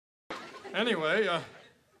Anyway,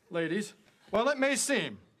 ladies, while it may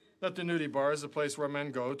seem that the nudie bar is a place where men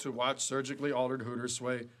go to watch surgically altered hooters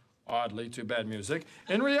sway oddly to bad music,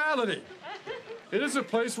 in reality, it is a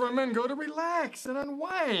place where men go to relax and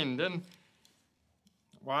unwind and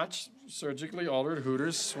watch surgically altered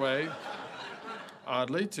hooters sway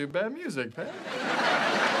oddly to bad music, Pat.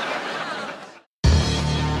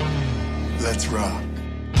 Let's rock.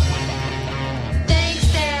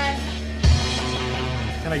 Thanks, Dad.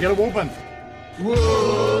 Can I get a open?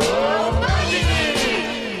 Whoa,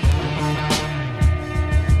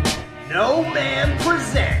 No Man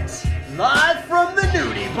presents, live from the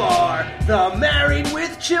nudie bar, the Married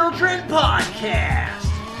with Children podcast.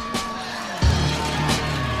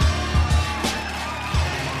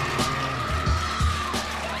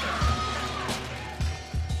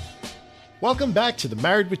 Welcome back to the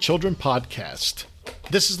Married with Children podcast.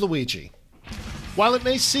 This is Luigi. While it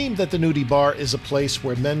may seem that the nudie bar is a place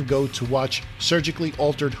where men go to watch surgically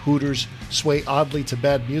altered hooters sway oddly to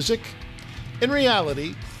bad music, in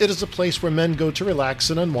reality, it is a place where men go to relax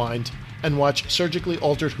and unwind and watch surgically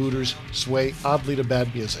altered hooters sway oddly to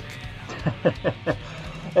bad music.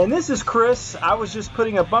 And this is Chris. I was just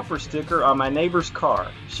putting a bumper sticker on my neighbor's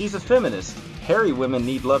car. She's a feminist. Hairy women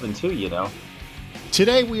need loving too, you know.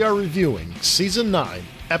 Today we are reviewing Season 9,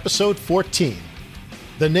 Episode 14,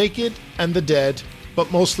 The Naked and the Dead,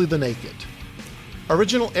 but mostly the naked.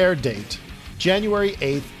 Original air date, January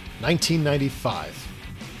 8th, 1995.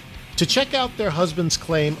 To check out their husband's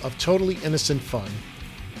claim of totally innocent fun,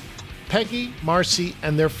 Peggy, Marcy,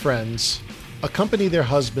 and their friends accompany their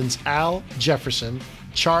husbands Al, Jefferson,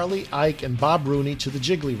 Charlie, Ike, and Bob Rooney to the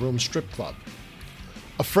Jiggly Room strip club.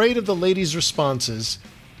 Afraid of the ladies' responses,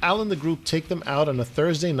 Al and the group take them out on a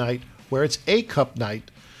Thursday night where it's A-cup night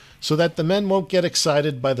so that the men won't get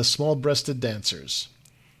excited by the small-breasted dancers.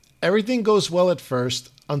 Everything goes well at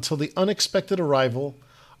first until the unexpected arrival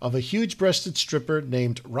of a huge-breasted stripper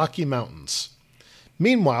named Rocky Mountains.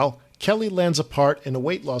 Meanwhile, Kelly lands a part in a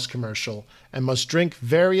weight loss commercial and must drink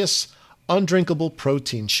various undrinkable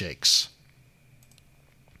protein shakes.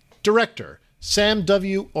 Director, Sam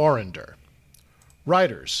W. Orender.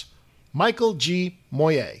 Writers, Michael G.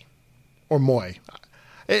 Moye. Or Moy.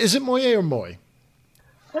 Is it Moye or Moy?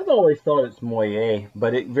 I've always thought it's Moye,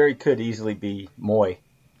 but it very could easily be Moy.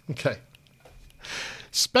 Okay.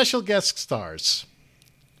 Special guest stars.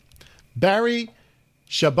 Barry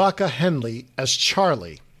Shabaka Henley as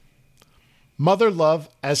Charlie. Mother Love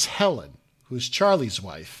as Helen, who's Charlie's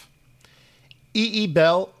wife. E.E.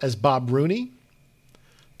 Bell as Bob Rooney.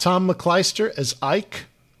 Tom McClyster as Ike.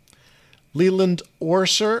 Leland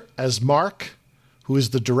Orser as Mark, who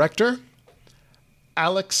is the director.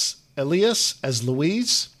 Alex Elias as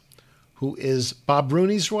Louise, who is Bob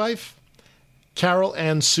Rooney's wife. Carol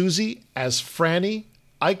Ann Susie as Franny,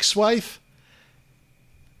 Ike's wife.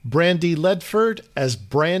 Brandy Ledford as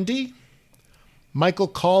Brandy. Michael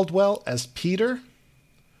Caldwell as Peter.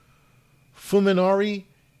 Fuminori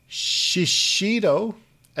Shishido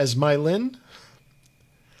as Mylin.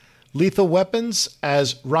 Lethal Weapons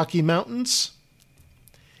as Rocky Mountains.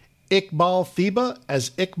 Iqbal Theba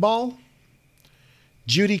as Iqbal.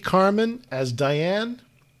 Judy Carmen as Diane.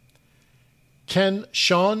 Ken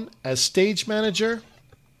Sean as stage manager.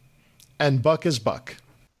 And Buck as Buck.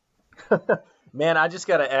 Man, I just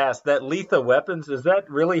got to ask, that Letha Weapons, is that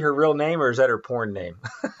really her real name or is that her porn name?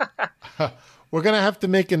 We're going to have to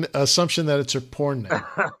make an assumption that it's her porn name.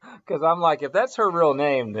 Because I'm like, if that's her real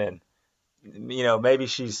name, then, you know, maybe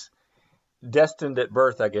she's destined at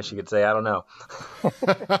birth, I guess you could say. I don't know.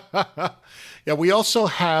 Yeah, we also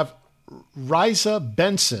have Riza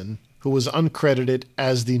Benson, who was uncredited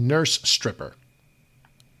as the nurse stripper.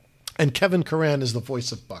 And Kevin Coran is the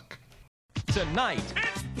voice of Buck. Tonight,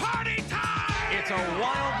 it's party time! It's a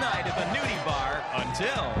wild night at the nudie bar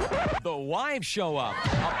until the wives show up.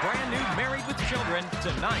 A brand new Married with Children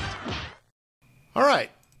tonight. All right.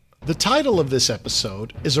 The title of this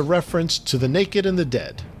episode is a reference to The Naked and the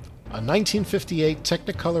Dead, a 1958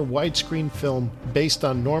 Technicolor widescreen film based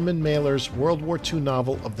on Norman Mailer's World War II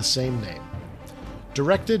novel of the same name.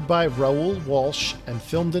 Directed by Raoul Walsh and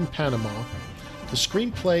filmed in Panama, the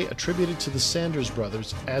screenplay attributed to the Sanders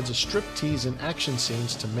brothers adds a striptease and action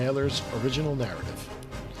scenes to Mailer's original narrative.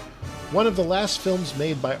 One of the last films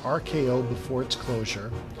made by RKO before its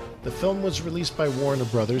closure, the film was released by Warner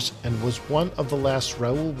Brothers and was one of the last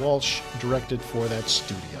Raoul Walsh directed for that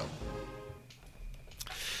studio.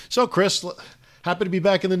 So, Chris, happy to be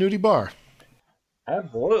back in the nudie bar.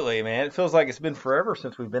 Absolutely, man. It feels like it's been forever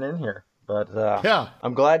since we've been in here. But yeah,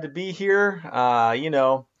 I'm glad to be here. You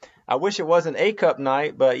know, I wish it wasn't A-cup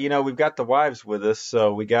night, but, you know, we've got the wives with us,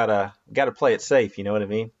 so we gotta play it safe, you know what I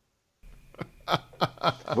mean?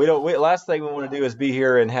 Last thing we want to do is be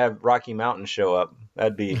here and have Rocky Mountain show up.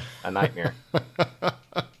 That'd be a nightmare.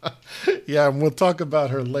 Yeah, and we'll talk about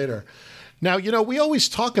her later. Now, we always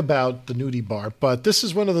talk about the nudie bar, but this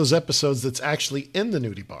is one of those episodes that's actually in the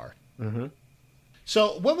nudie bar. Mm-hmm.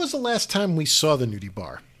 So when was the last time we saw the nudie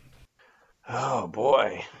bar? Oh,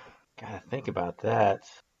 boy. Gotta think about that.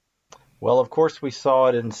 Well, of course, we saw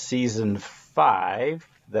it in season 5.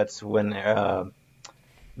 That's when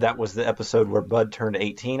that was the episode where Bud turned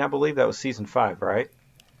 18, I believe. That was season 5, right?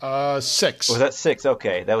 6. Was that 6?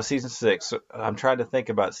 Okay, that was season 6. So I'm trying to think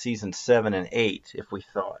about season 7 and 8 if we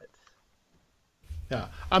saw it. Yeah,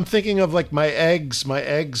 I'm thinking of like my eggs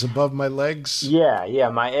above my legs. Yeah,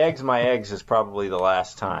 my eggs is probably the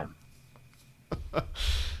last time.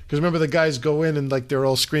 Because remember the guys go in and like they're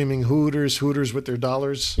all screaming Hooters with their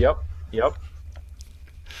dollars. Yep.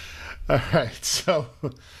 All right, so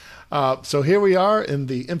here we are in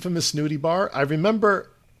the infamous nudie bar. I remember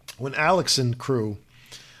when Alex and crew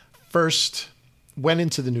first went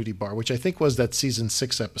into the nudie bar, which I think was that season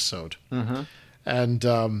 6 episode. Mm-hmm. And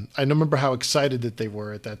I remember how excited that they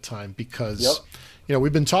were at that time because,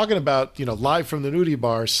 we've been talking about, live from the nudie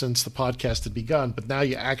bar since the podcast had begun, but now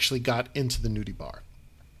you actually got into the nudie bar.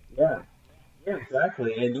 Yeah,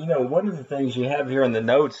 exactly. And, one of the things you have here in the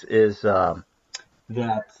notes is that,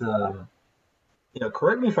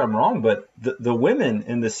 correct me if I'm wrong, but the women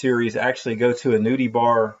in the series actually go to a nudie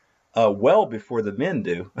bar well before the men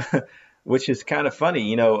do. Which is kind of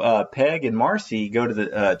funny. Peg and Marcy go to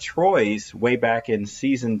the Troy's way back in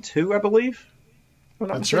season 2, I believe.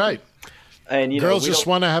 That's right. And girls just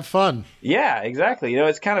want to have fun. Yeah, exactly.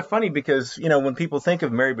 It's kind of funny because, when people think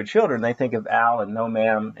of Married with Children, they think of Al and No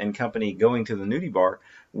Ma'am and company going to the nudie bar.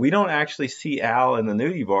 We don't actually see Al in the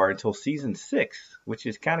nudie bar until season 6, which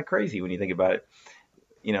is kind of crazy when you think about it.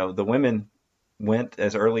 The women went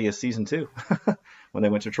as early as season 2. When they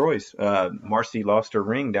went to Troy's. Marcy lost her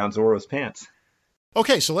ring down Zorro's pants.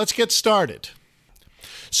 Okay, so let's get started.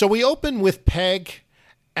 So we open with Peg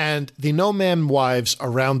and the No Ma'am wives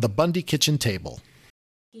around the Bundy kitchen table.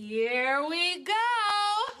 Here we go.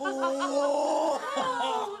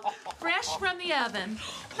 Fresh from the oven.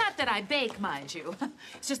 Not that I bake, mind you.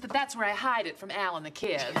 It's just that that's where I hide it from Al and the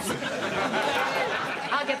kids.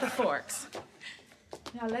 I'll get the forks.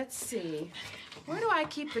 Now, let's see. Where do I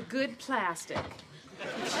keep the good plastic?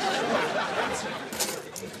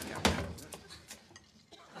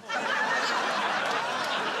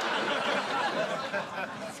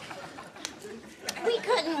 We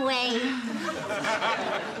couldn't wait.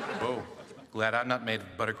 Oh, glad I'm not made of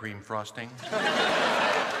buttercream frosting.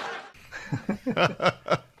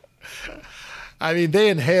 I mean, they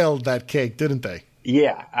inhaled that cake, didn't they?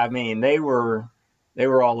 Yeah, I mean, they were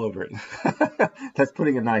all over it. That's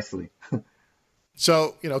putting it nicely.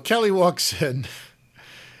 So, Kelly walks in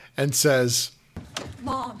and says,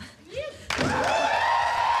 Mom.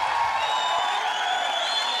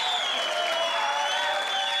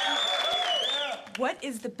 What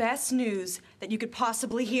is the best news that you could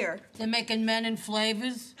possibly hear? They're making men in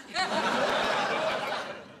flavors?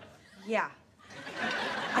 Yeah.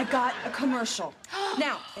 I got a commercial.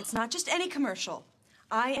 Now, it's not just any commercial.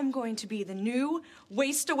 I am going to be the new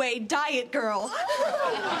waste-away diet girl.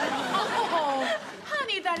 Oh,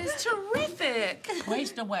 honey, that is terrific.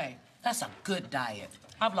 Waste away. That's a good diet.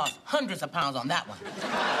 I've lost hundreds of pounds on that one.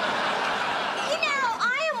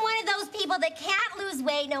 I am one of those people that can't lose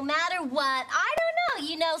weight no matter what. I don't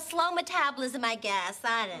know. Slow metabolism, I guess.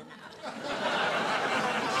 I don't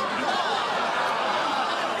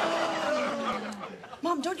know.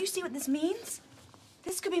 Mom, don't you see what this means?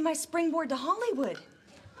 This could be my springboard to Hollywood.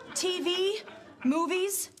 TV,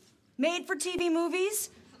 movies, made-for-TV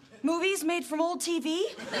movies, movies made from old TV.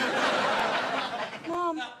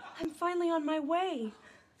 Mom, I'm finally on my way.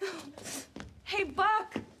 Hey,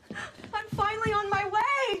 Buck, I'm finally on my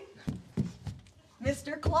way.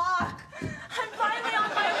 Mr. Clock, I'm finally on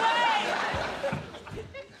my way.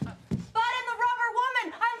 Bud and the Rubber Woman,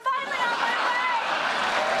 I'm finally on my way.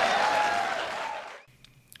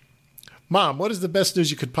 Mom, what is the best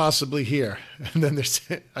news you could possibly hear? And then there's,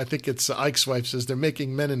 I think it's Ike's wife says they're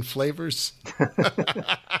making men in flavors.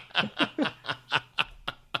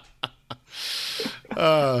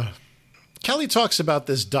 Kelly talks about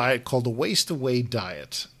this diet called the waste-away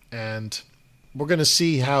diet, and we're going to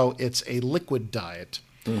see how it's a liquid diet.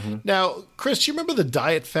 Mm-hmm. Now, Chris, you remember the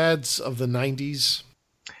diet fads of the 90s?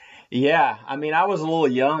 Yeah, I mean, I was a little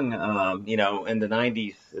young, in the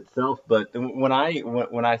 90s itself, but when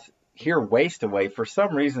I hear waste away, for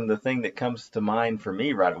some reason, the thing that comes to mind for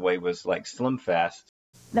me right away was like Slim Fast.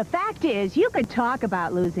 The fact is, you could talk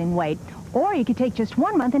about losing weight, or you could take just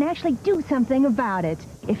 1 month and actually do something about it.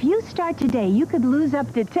 If you start today, you could lose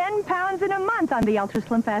up to 10 pounds in a month on the Ultra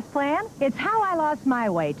Slim Fast plan. It's how I lost my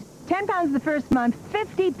weight. 10 pounds the first month,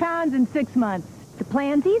 50 pounds in 6 months. The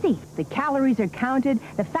plan's easy. The calories are counted,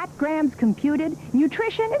 the fat grams computed,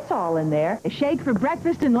 nutrition, it's all in there. A shake for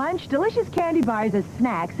breakfast and lunch, delicious candy bars as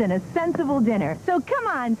snacks, and a sensible dinner. So come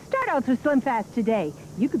on, start Ultra Slim Fast today.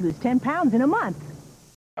 You could lose 10 pounds in a month.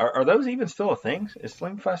 Are those even still a thing? Is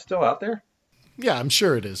Slim Fast still out there? Yeah, I'm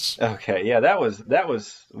sure it is. Okay, yeah, that was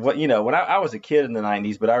what, when I was a kid in the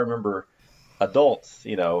 90s, but I remember adults,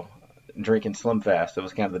 drinking Slim Fast. It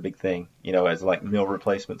was kind of the big thing, as like meal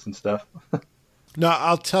replacements and stuff. No,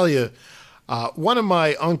 I'll tell you, one of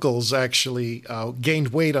my uncles actually gained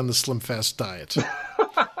weight on the Slim Fast diet.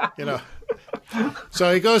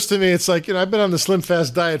 So he goes to me, it's like, I've been on the Slim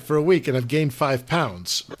Fast diet for a week and I've gained 5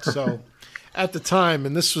 pounds. So at the time,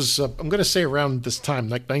 and this was, I'm going to say around this time,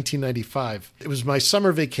 like 1995, it was my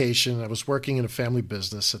summer vacation. I was working in a family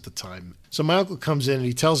business at the time. So my uncle comes in and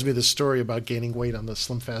he tells me this story about gaining weight on the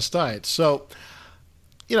Slim Fast diet. So,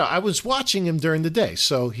 I was watching him during the day.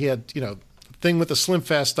 So he had, thing with the Slim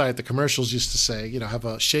Fast diet, the commercials used to say, have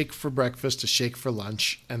a shake for breakfast, a shake for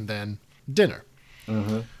lunch, and then dinner.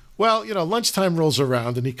 Mm-hmm. Well, lunchtime rolls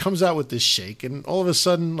around and he comes out with this shake and all of a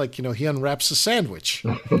sudden, he unwraps a sandwich.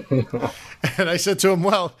 And I said to him,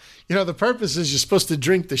 well, the purpose is you're supposed to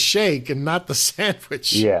drink the shake and not the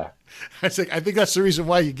sandwich. Yeah. I said, I think that's the reason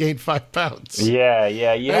why you gained 5 pounds. Yeah.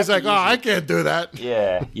 He's like, I can't do that.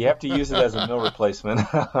 Yeah, you have to use it as a meal replacement.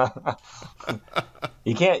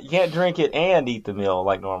 You can't drink it and eat the meal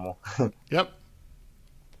like normal. Yep.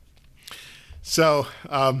 So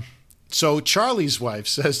Charlie's wife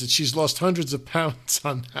says that she's lost hundreds of pounds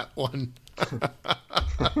on that one.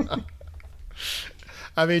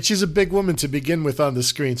 I mean, she's a big woman to begin with on the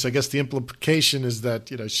screen, so I guess the implication is that,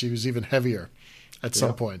 she was even heavier at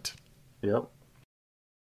some point. Yep.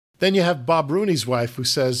 Then you have Bob Rooney's wife who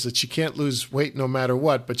says that she can't lose weight no matter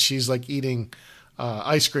what, but she's like eating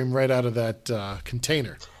ice cream right out of that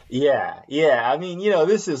container. Yeah. I mean,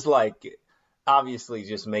 this is like obviously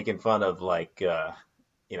just making fun of like,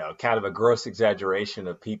 kind of a gross exaggeration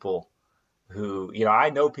of people who,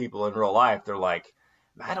 I know people in real life, they're like,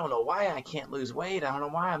 I don't know why I can't lose weight. I don't know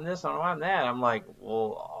why I'm this, I don't know why I'm that. I'm like,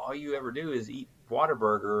 well, all you ever do is eat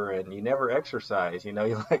Whataburger and you never exercise,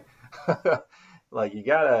 you're like, like you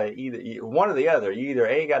gotta either one or the other. You either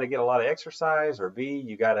A, gotta get a lot of exercise, or B,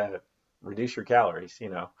 you gotta reduce your calories,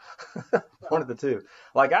 one of the two.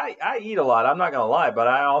 Like I eat a lot, I'm not gonna lie, but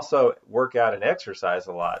I also work out and exercise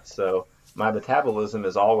a lot. So my metabolism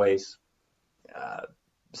is always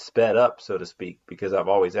sped up, so to speak, because I've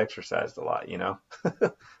always exercised a lot,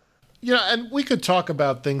 And we could talk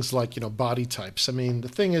about things like, body types. I mean, the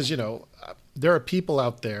thing is, there are people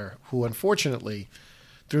out there who, unfortunately,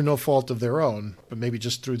 through no fault of their own, but maybe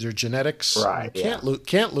just through their genetics, right,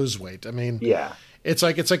 can't lose weight. I mean, yeah, it's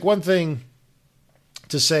like one thing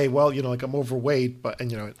to say, well, like I'm overweight, but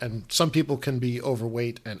and some people can be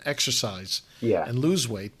overweight and exercise and lose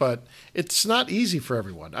weight, but it's not easy for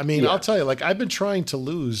everyone. I mean, I'll tell you, like I've been trying to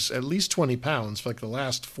lose at least 20 pounds for like the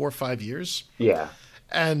last 4 or 5 years. Yeah.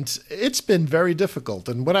 And it's been very difficult.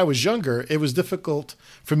 And when I was younger, it was difficult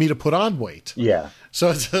for me to put on weight. Yeah. So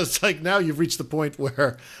it's like now you've reached the point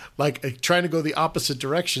where like trying to go the opposite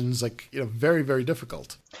direction is like, very, very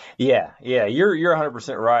difficult. Yeah. You're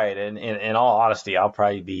 100% right. And in all honesty, I'll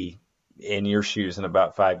probably be in your shoes in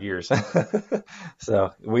about 5 years.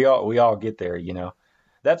 So we all get there,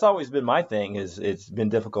 That's always been my thing is it's been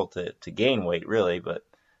difficult to gain weight really, but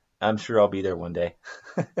I'm sure I'll be there one day.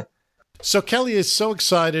 So Kelly is so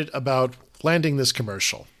excited about landing this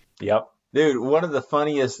commercial. Yep. Dude, one of the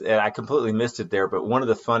funniest, and I completely missed it there, but one of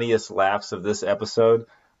the funniest laughs of this episode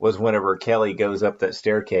was whenever Kelly goes up that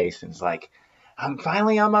staircase and is like, I'm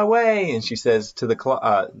finally on my way. And she says to the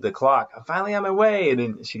clock, I'm finally on my way. And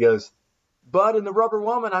then she goes, Bud and the Rubber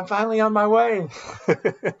Woman, I'm finally on my way.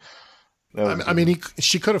 I mean,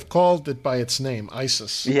 she could have called it by its name,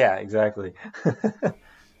 Isis. Yeah, exactly.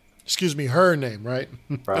 Excuse me, her name, right?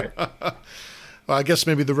 Right. Well, I guess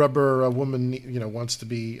maybe the Rubber Woman, wants to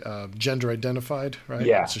be gender identified, right?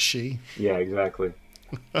 Yeah. It's a she. Yeah, exactly.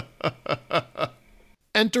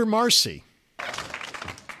 Enter Marcy.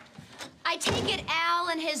 I take it Al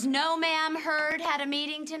and his no ma'am herd had a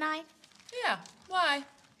meeting tonight? Yeah, why?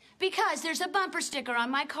 Because there's a bumper sticker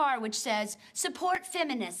on my car which says, support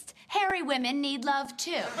feminists. Hairy women need love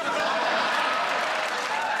too.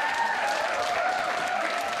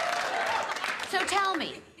 So tell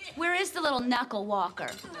me, where is the little knuckle walker?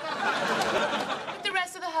 With the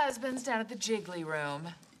rest of the husbands down at the Jiggly Room.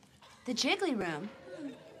 The Jiggly Room?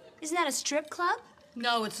 Isn't that a strip club?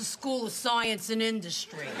 No, it's a school of science and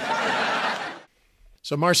industry.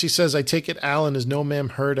 So Marcy says, I take it Alan is no ma'am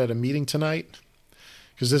heard at a meeting tonight?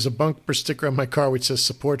 Because there's a bumper sticker on my car which says,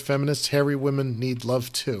 support feminists, hairy women need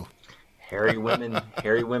love too. Hairy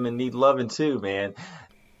women need loving too, man.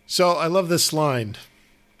 So I love this line.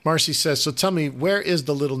 Marcy says, so tell me, where is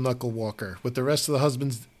the little knuckle walker with the rest of the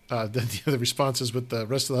husbands, the responses with the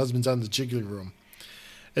rest of the husbands on the Jiggly Room?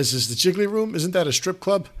 Is this the Jiggly Room? Isn't that a strip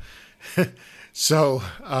club? So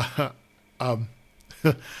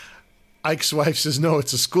Ike's wife says, no,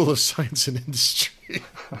 it's a school of science and industry.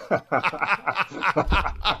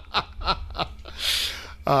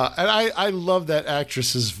 And I love that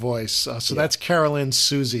actress's voice. So that's Carol Ann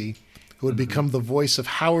Susie, who would become the voice of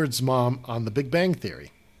Howard's mom on The Big Bang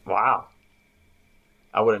Theory. Wow.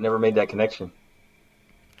 I would have never made that connection.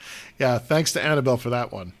 Yeah, thanks to Annabelle for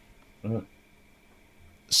that one. Mm.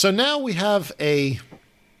 So now we have a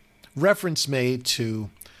reference made to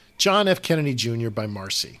John F. Kennedy Jr. by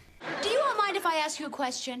Marcy. Do you all mind if I ask you a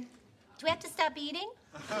question? Do we have to stop eating?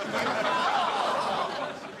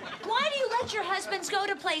 Why do you let your husbands go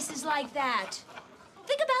to places like that?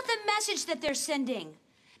 Think about the message that they're sending.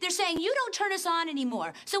 They're saying, you don't turn us on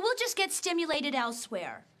anymore, so we'll just get stimulated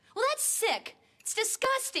elsewhere. Well, that's sick. It's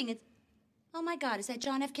disgusting. Oh, my God, is that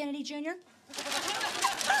John F. Kennedy Jr.?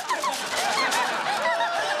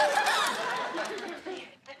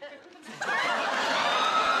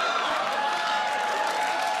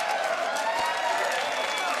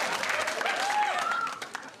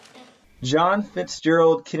 John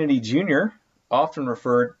Fitzgerald Kennedy Jr., often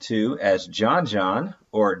referred to as John John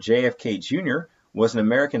or JFK Jr., was an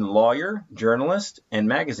American lawyer, journalist, and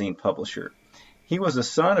magazine publisher. He was the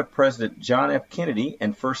son of President John F. Kennedy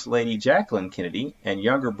and First Lady Jacqueline Kennedy, and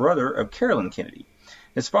younger brother of Carolyn Kennedy.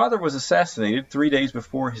 His father was assassinated 3 days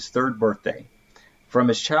before his third birthday. From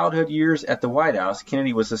his childhood years at the White House,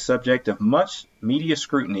 Kennedy was the subject of much media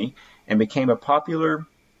scrutiny and became a popular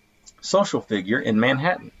social figure in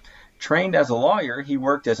Manhattan. Trained as a lawyer, he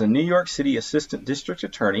worked as a New York City assistant district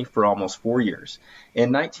attorney for almost 4 years.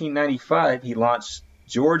 In 1995, he launched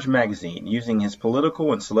George magazine, using his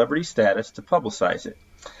political and celebrity status to publicize it.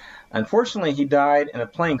 Unfortunately, he died in a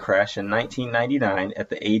plane crash in 1999 at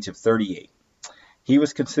the age of 38. He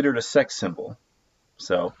was considered a sex symbol.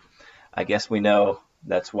 So I guess we know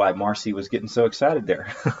that's why Marcy was getting so excited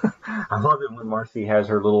there. I love it when Marcy has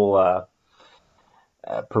her little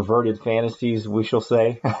perverted fantasies, we shall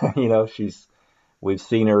say. We've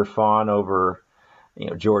seen her fawn over,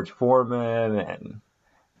 George Foreman and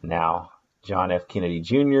now John F. Kennedy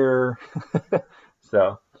Jr.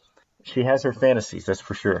 So she has her fantasies, that's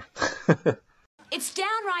for sure. It's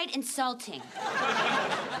downright insulting.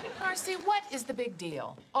 Marcy, what is the big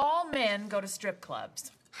deal? All men go to strip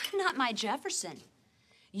clubs. Not my Jefferson.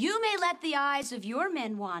 You may let the eyes of your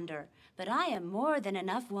men wander, but I am more than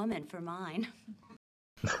enough woman for mine.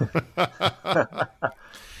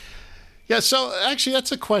 Yeah, so actually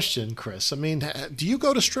that's a question, Chris. I mean, do you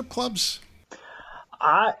go to strip clubs?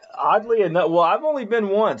 Oddly enough, well, I've only been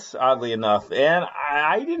once, oddly enough, and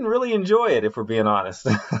I didn't really enjoy it, if we're being honest.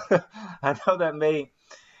 I know that may,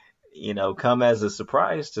 come as a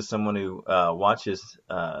surprise to someone who watches,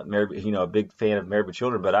 a big fan of Married with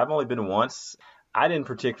Children, but I've only been once. I didn't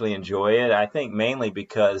particularly enjoy it. I think mainly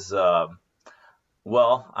because, I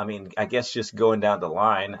guess just going down the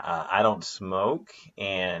line, I don't smoke,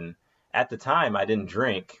 and at the time I didn't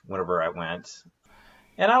drink whenever I went.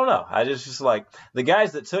 And I don't know. I just like the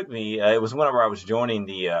guys that took me. It was whenever I was joining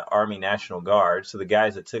the Army National Guard. So the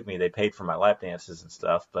guys that took me, they paid for my lap dances and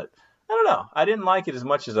stuff. But I don't know. I didn't like it as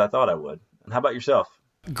much as I thought I would. And how about yourself?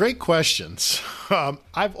 Great questions.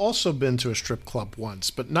 I've also been to a strip club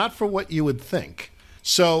once, but not for what you would think.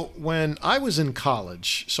 So when I was in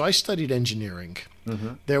college, so I studied engineering.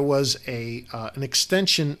 Mm-hmm. There was an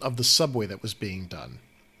extension of the subway that was being done.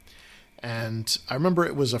 And I remember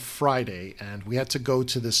it was a Friday, and we had to go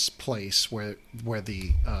to this place where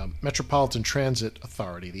the Metropolitan Transit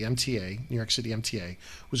Authority, the MTA, New York City MTA,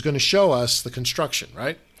 was going to show us the construction,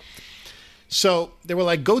 right? So they were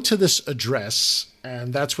like, go to this address,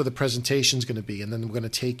 and that's where the presentation's going to be, and then we're going to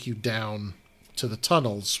take you down to the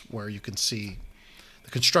tunnels where you can see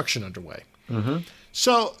the construction underway. Mm-hmm.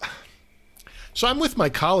 So I'm with my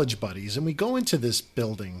college buddies, and we go into this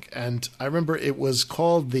building, and I remember it was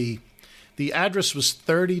called the address was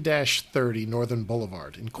 30-30 Northern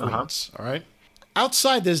Boulevard in Queens, all right?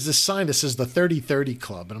 Outside, there's this sign that says the 30-30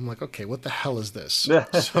 Club, and I'm like, okay, what the hell is this?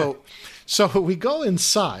 So we go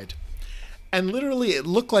inside, and literally it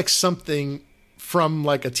looked like something from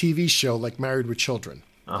like a TV show like Married with Children.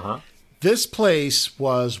 This place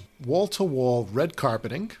was wall-to-wall red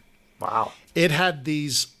carpeting. Wow. It had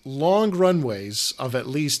these long runways of at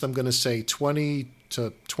least, I'm going to say, 20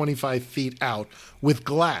 to 25 feet out with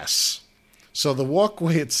glass. So the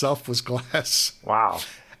walkway itself was glass. Wow.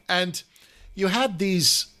 And you had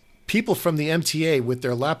these people from the MTA with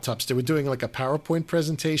their laptops. They were doing like a PowerPoint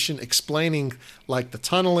presentation explaining like the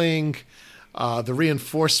tunneling, the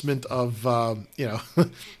reinforcement of, of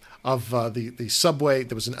the subway.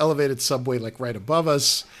 There was an elevated subway like right above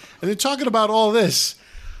us. And they're talking about all this.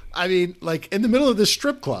 I mean, like in the middle of this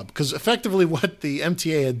strip club, because effectively what the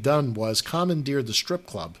MTA had done was commandeered the strip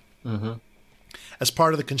club as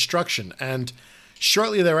part of the construction. And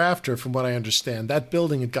shortly thereafter, from what I understand, that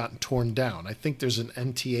building had gotten torn down. I think there's an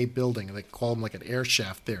MTA building, and they call them like an air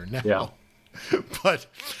shaft there now. Yeah. But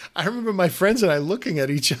I remember my friends and I looking at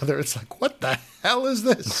each other. It's like, what the hell is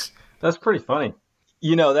this? That's pretty funny.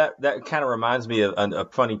 You know, that kind of reminds me of a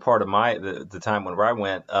funny part of the time when I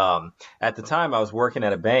went. At the time, I was working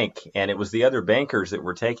at a bank, and it was the other bankers that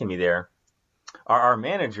were taking me there. Our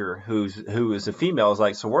manager, who is a female, is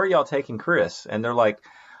like, so where are y'all taking Chris? And they're like,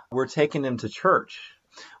 we're taking him to church.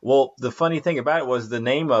 Well, the funny thing about it was the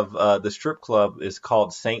name of the strip club is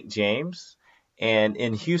called St. James. And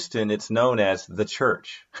in Houston, it's known as the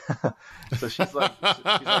church. So she's like, where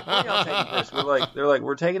are y'all taking Chris? They're like,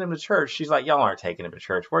 we're taking him to church. She's like, y'all aren't taking him to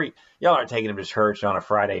church. Y'all aren't taking him to church on a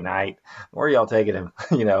Friday night. Where are y'all taking him?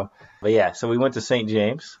 But yeah, so we went to St.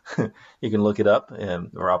 James. You can look it up,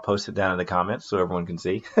 or I'll post it down in the comments so everyone can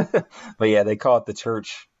see. But yeah, they call it the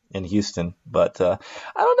church in Houston. But I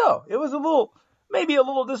don't know. It was maybe a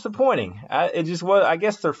little disappointing. It just was. I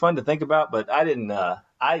guess they're fun to think about, but I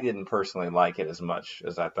didn't personally like it as much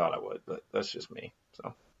as I thought I would, but that's just me.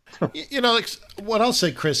 So, like what I'll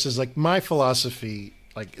say, Chris, is like my philosophy,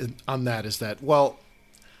 like on that is that, well,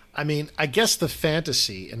 I mean, I guess the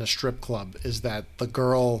fantasy in a strip club is that the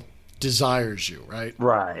girl desires you, right?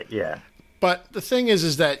 Right. Yeah. But the thing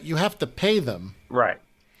is that you have to pay them. Right.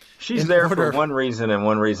 She's there for one reason and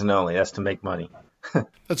one reason only. That's to make money.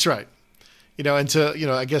 That's right. And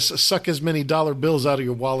to, I guess suck as many dollar bills out of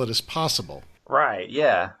your wallet as possible. Right.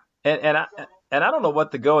 Yeah. And I don't know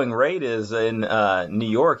what the going rate is in New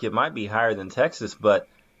York. It might be higher than Texas, but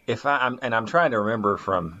I'm trying to remember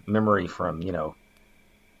from memory from,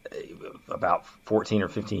 about 14 or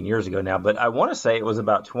 15 years ago now, but I want to say it was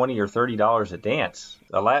about $20 or $30 a dance.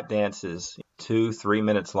 A lap dance is 2-3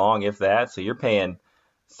 minutes long, if that. So you're paying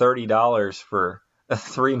 $30 for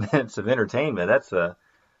 3 minutes of entertainment. That's a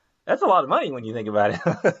lot of money when you think about it.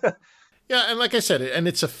 Yeah, and like I said, and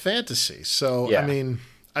it's a fantasy. So yeah.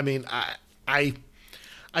 I mean, I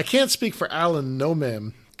can't speak for Alan No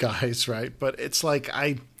Ma'am guys, right? But it's like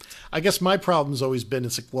I guess my problem's always been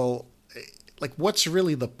it's like, well, like what's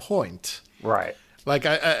really the point? Right. Like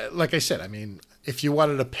I said, I mean, if you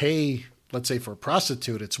wanted to pay, let's say for a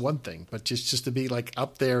prostitute, it's one thing, but just to be like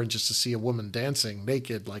up there and just to see a woman dancing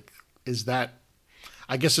naked, like is that?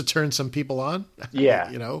 I guess it turns some people on. Yeah.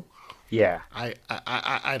 Yeah.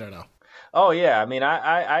 I don't know. Oh yeah, I mean,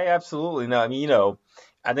 I absolutely know. I mean,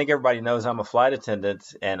 I think everybody knows I'm a flight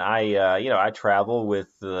attendant, and I travel with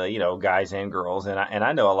guys and girls, and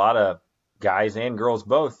I know a lot of guys and girls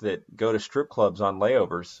both that go to strip clubs on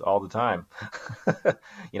layovers all the time.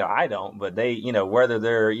 I don't, but they, whether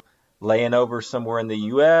they're laying over somewhere in the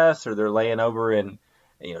U.S. or they're laying over in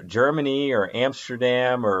Germany or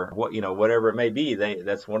Amsterdam or whatever it may be,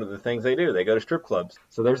 that's one of the things they do. They go to strip clubs.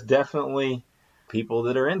 So there's definitely people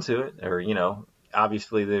that are into it, or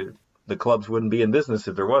obviously the clubs wouldn't be in business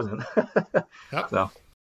if there wasn't. Yep.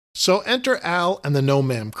 So enter Al and the No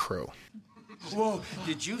Ma'am crew. Whoa,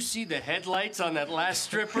 did you see the headlights on that last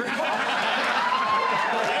stripper?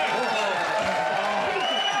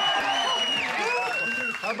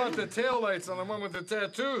 How about the taillights on the one with the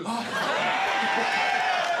tattoos?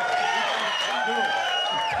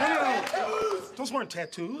 No. Those weren't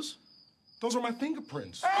tattoos. Those were my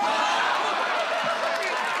fingerprints.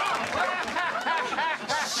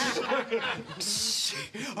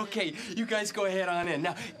 Okay, you guys go ahead on in.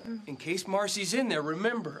 Now, in case Marcy's in there,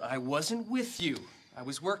 remember, I wasn't with you. I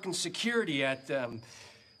was working security at,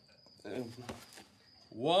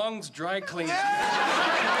 Wong's Dry Cleaning.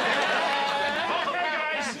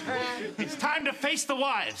 It's time to face the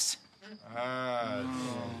wives.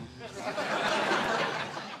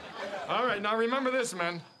 All right, now remember this,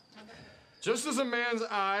 men. Just as a man's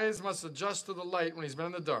eyes must adjust to the light when he's been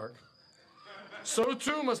in the dark, so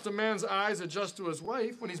too must a man's eyes adjust to his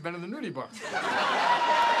wife when he's been in the nudie bar.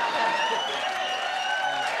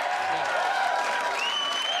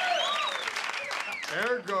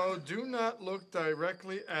 Ergo, do not look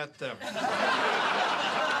directly at them.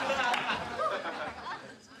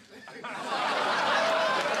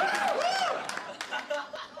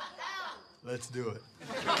 Let's do it.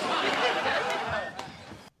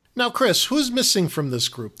 Now, Chris, who's missing from this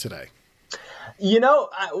group today?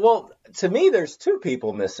 Well, to me, there's two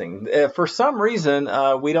people missing. For some reason,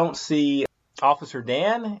 we don't see Officer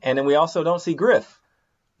Dan, and then we also don't see Griff,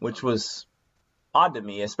 which was odd to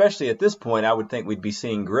me, especially at this point. I would think we'd be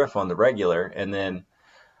seeing Griff on the regular, and then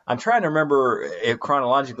I'm trying to remember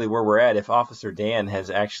chronologically where we're at, if Officer Dan has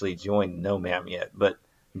actually joined No Ma'am yet. But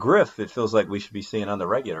Griff, it feels like we should be seeing on the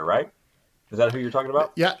regular, right? Is that who you're talking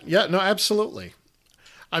about? Yeah, no, absolutely.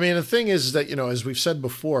 I mean, the thing is that, as we've said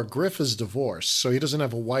before, Griff is divorced, so he doesn't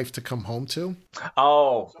have a wife to come home to.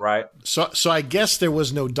 Oh, right. So I guess there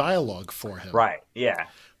was no dialogue for him. Right, yeah.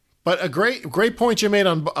 But a great point you made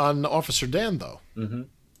on Officer Dan, though. Mm-hmm.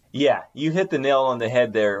 Yeah, you hit the nail on the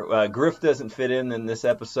head there. Griff doesn't fit in this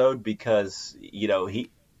episode because, he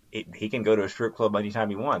can go to a strip club anytime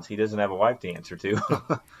he wants. He doesn't have a wife to answer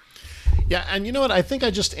to. Yeah, and you know what? I think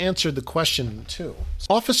I just answered the question, too.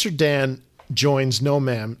 Officer Dan joins No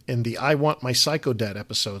Ma'am in the I Want My Psycho Dad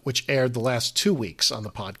episode, which aired the last 2 weeks on the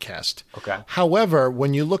podcast. Okay. However,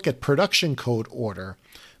 when you look at production code order,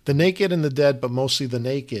 The Naked and the Dead, but mostly The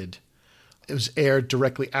Naked, it was aired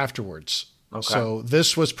directly afterwards. Okay. So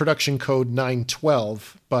this was production code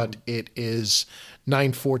 912, but it is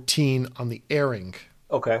 914 on the airing.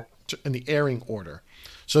 Okay. In the airing order.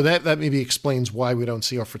 So that maybe explains why we don't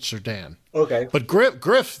see Officer Dan. Okay. But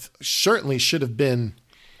Griff certainly should have been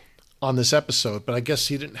on this episode, but I guess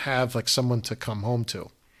he didn't have someone to come home to.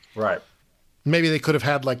 Right. Maybe they could have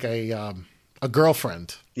had a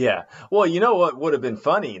girlfriend. Yeah. Well, you know what would have been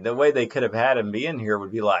funny? The way they could have had him be in here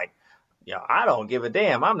would be like, I don't give a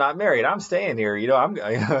damn. I'm not married. I'm staying here. Or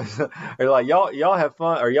like y'all have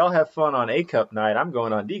fun, or y'all have fun on A cup night. I'm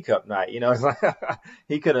going on D cup night. It's like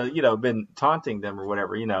he could have, been taunting them or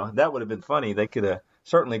whatever. That would have been funny. They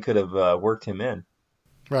certainly could have worked him in.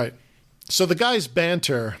 Right. So the guys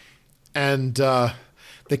banter, and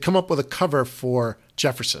they come up with a cover for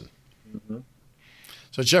Jefferson. Mm-hmm.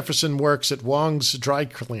 So Jefferson works at Wong's Dry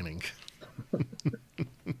Cleaning.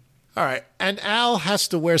 All right. And Al has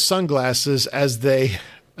to wear sunglasses as they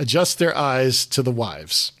adjust their eyes to the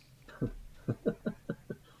wives.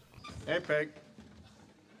 Hey, Peg.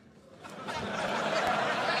 Hi,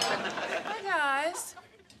 guys.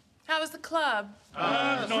 How was the club?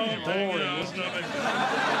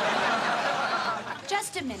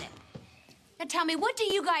 Just a minute. Now tell me, what do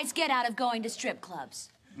you guys get out of going to strip clubs?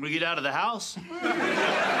 We get out of the house.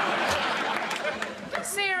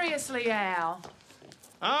 Seriously, Al.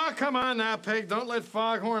 Oh, come on now, Peg. Don't let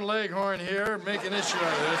Foghorn Leghorn here make an issue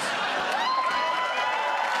out of this.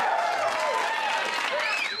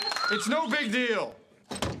 It's no big deal.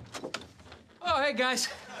 Oh, hey, guys.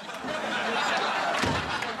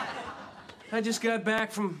 I just got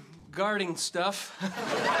back from guarding stuff.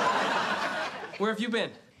 Where have you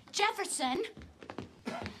been? Jefferson.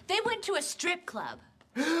 They went to a strip club.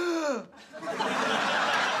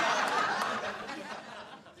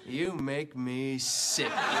 You make me sick.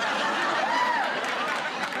 Well,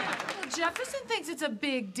 Jefferson thinks it's a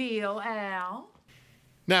big deal, Al.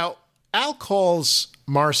 Now, Al calls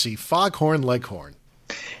Marcy Foghorn Leghorn.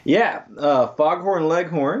 Yeah, Foghorn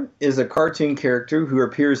Leghorn is a cartoon character who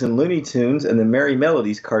appears in Looney Tunes and the Merry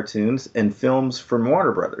Melodies cartoons and films from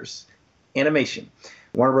Warner Brothers Animation.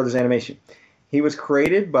 He was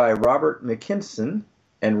created by Robert McKinson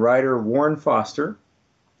and writer Warren Foster,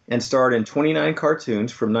 and starred in 29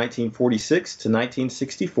 cartoons from 1946 to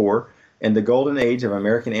 1964 in the golden age of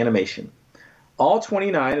American animation. All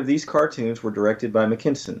 29 of these cartoons were directed by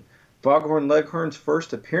McKinson. Foghorn Leghorn's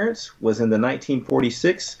first appearance was in the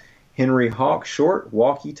 1946 Henry Hawk short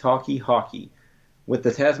Walkie Talkie Hockey. With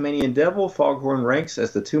the Tasmanian Devil, Foghorn ranks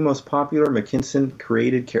as the two most popular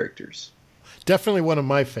McKinson-created characters. Definitely one of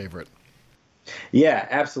my favorite. Yeah,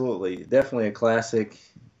 absolutely. Definitely a classic,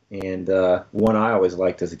 and one I always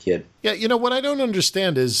liked as a kid. Yeah, what I don't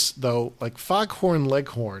understand is, though, Foghorn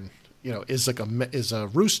Leghorn, is is a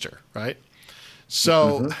rooster, right?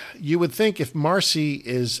 So you would think if Marcy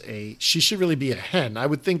she should really be a hen. I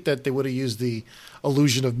would think that they would have used the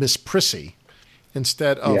illusion of Miss Prissy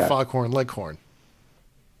instead of Foghorn Leghorn.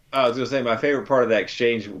 I was going to say, my favorite part of that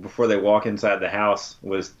exchange before they walk inside the house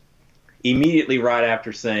was immediately right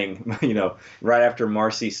after saying, right after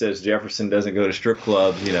Marcy says Jefferson doesn't go to strip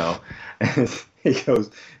clubs, and he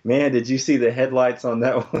goes, man, did you see the headlights on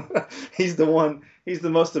that one? He's the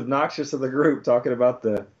most obnoxious of the group, talking about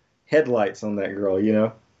the headlights on that girl,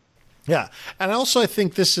 Yeah. And also I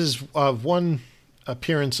think this is one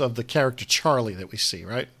appearance of the character Charlie that we see,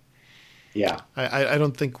 right? Yeah. I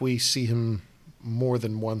don't think we see him more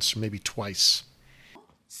than once or maybe twice.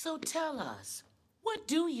 So tell us, what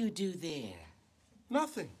do you do there?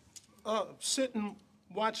 Nothing. Sit and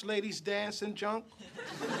watch ladies dance and junk.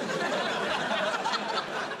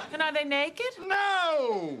 And are they naked?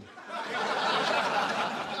 No!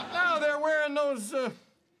 No, they're wearing those,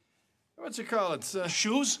 what you call it?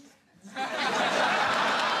 Shoes? Well,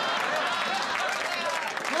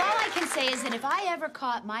 all I can say is that if I ever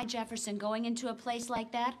caught my Jefferson going into a place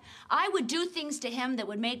like that, I would do things to him that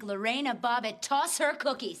would make Lorena Bobbitt toss her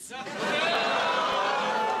cookies.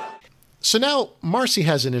 So now Marcy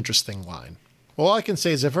has an interesting line. Well, all I can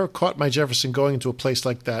say is if I ever caught my Jefferson going into a place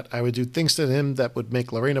like that, I would do things to him that would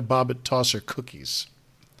make Lorena Bobbitt toss her cookies.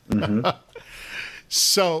 Mm-hmm.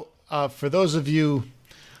 So for those of you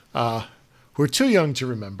who are too young to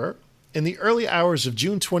remember, in the early hours of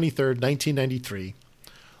June 23rd, 1993,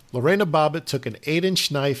 Lorena Bobbitt took an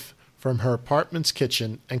 8-inch knife from her apartment's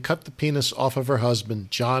kitchen and cut the penis off of her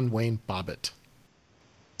husband, John Wayne Bobbitt.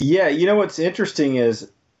 Yeah, you know what's interesting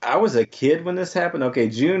is I was a kid when this happened. Okay,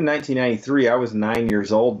 June 1993, I was 9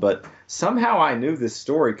 years old, but somehow I knew this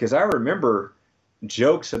story because I remember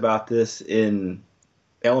jokes about this in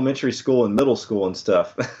elementary school and middle school and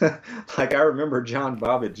stuff. Like I remember John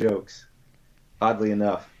Bobbitt jokes, oddly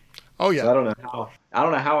enough. Oh yeah. So I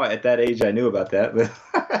don't know how at that age I knew about that,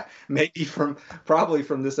 but maybe probably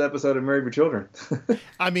from this episode of Married with Children.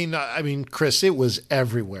 I mean, Chris, it was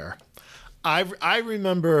everywhere. I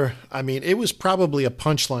remember, it was probably a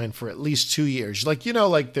punchline for at least 2 years. Like,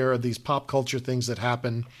 like there are these pop culture things that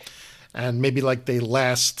happen and maybe like they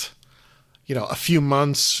last, a few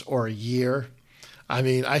months or a year.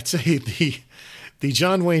 I'd say the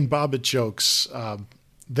John Wayne Bobbitt jokes,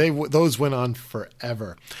 those went on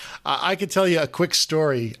forever. I could tell you a quick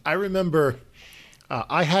story. I remember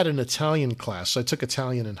I had an Italian class. So I took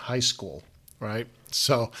Italian in high school, right?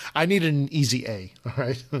 So I needed an easy A, all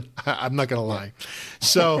right? I'm not going to lie.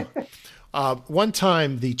 So one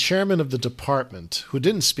time, the chairman of the department, who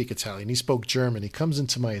didn't speak Italian, he spoke German, he comes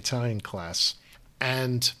into my Italian class,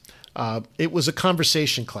 and it was a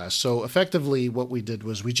conversation class. So effectively what we did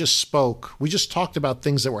was we just talked about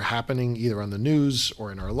things that were happening either on the news or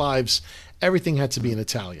in our lives. Everything had to be in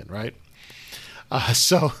Italian, right?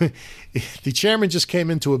 So the chairman just came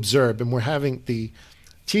in to observe, and the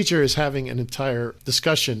teacher is having an entire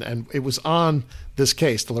discussion, and it was on this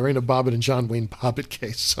case, the Lorena Bobbitt and John Wayne Bobbitt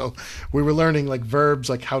case. So we were learning like verbs,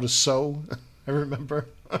 like how to sew, I remember.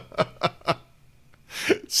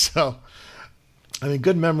 So,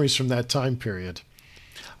 good memories from that time period.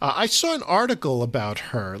 I saw an article about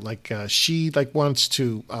her, she wants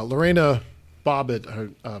to, Lorena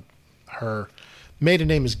Bobbitt, her maiden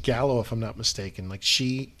name is Gallo, if I'm not mistaken.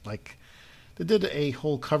 They did a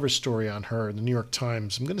whole cover story on her in the New York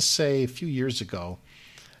Times, I'm going to say a few years ago.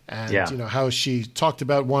 And, how she talked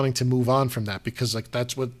about wanting to move on from that because,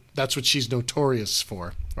 that's what she's notorious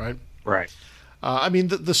for, right? Right.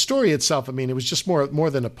 The story itself, it was just more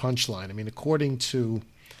than a punchline. According to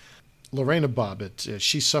Lorena Bobbitt,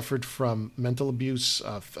 she suffered from mental abuse,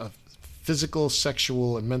 physical,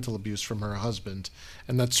 sexual, and mental abuse from her husband.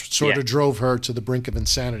 And that sort of drove her to the brink of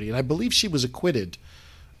insanity. And I believe she was acquitted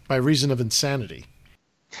by reason of insanity.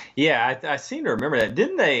 Yeah, I seem to remember that.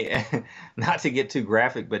 Didn't they, not to get too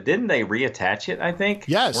graphic, but didn't they reattach it, I think?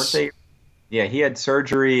 Yes. Weren't they? Yeah, he had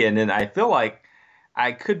surgery, and then I feel like,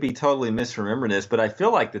 I could be totally misremembering this, but I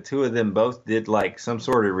feel like the two of them both did some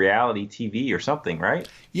sort of reality TV or something, right?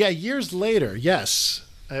 Yeah, years later, yes,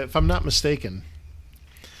 if I'm not mistaken.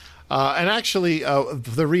 And actually,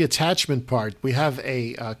 the reattachment part, we have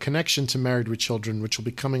a connection to Married with Children, which will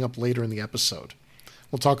be coming up later in the episode.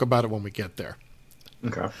 We'll talk about it when we get there.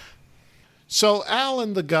 Okay. So Al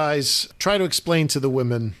and the guys try to explain to the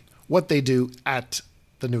women what they do at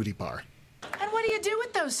the nudie bar. And what do you do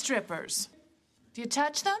with those strippers? Do you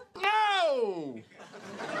touch them? No!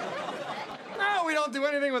 No, we don't do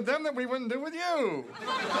anything with them that we wouldn't do with you.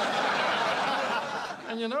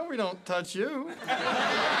 And we don't touch you. That's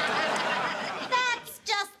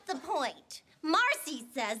just the point. Marcy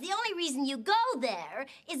says the only reason you go there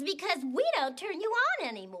is because we don't turn you on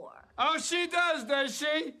anymore. Oh, she does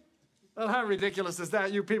she? Well, how ridiculous is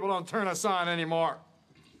that? You people don't turn us on anymore.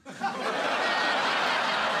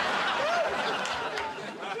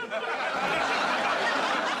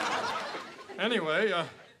 Anyway,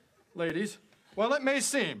 ladies, while it may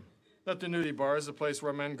seem that the nudie bar is a place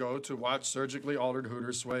where men go to watch surgically altered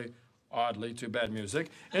hooters sway oddly to bad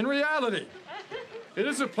music, in reality, it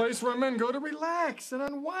is a place where men go to relax and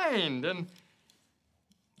unwind and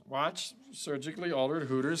watch surgically altered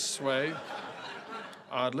hooters sway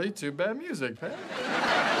oddly to bad music, Pat.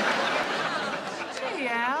 Gee,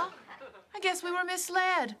 Al, I guess we were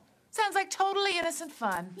misled. Sounds like totally innocent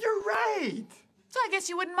fun. You're right. So I guess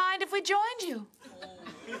you wouldn't mind if we joined you.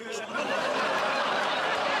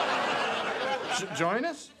 Join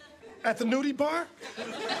us? At the nudie bar?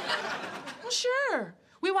 Well, sure.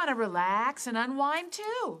 We want to relax and unwind,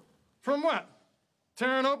 too. From what?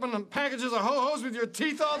 Tearing open the packages of ho-hos with your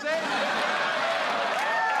teeth all day?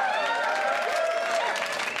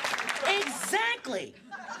 Exactly.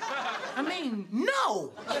 I mean,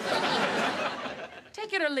 no.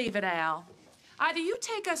 Take it or leave it, Al. Either you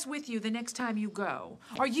take us with you the next time you go,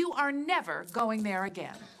 or you are never going there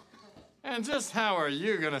again. And just how are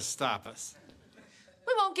you going to stop us?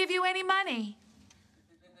 We won't give you any money.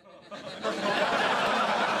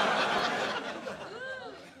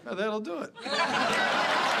 Well, that'll do it.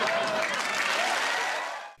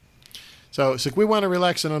 So it's like, we want to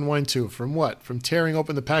relax and unwind too. From what? From tearing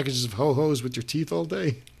open the packages of ho-hos with your teeth all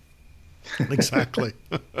day? Exactly.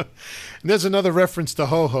 And there's another reference to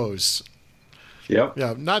ho-hos. Yep.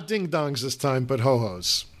 Yeah, not ding-dongs this time, but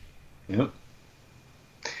ho-hos. Yep.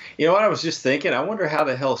 You know what I was just thinking? I wonder how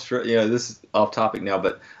the hell this is off topic now,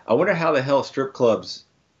 but I wonder how the hell strip clubs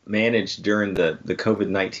managed during the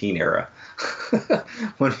COVID-19 era.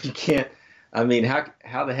 When you can't, I mean,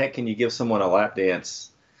 how the heck can you give someone a lap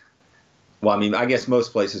dance? Well, I mean, I guess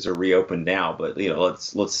most places are reopened now, but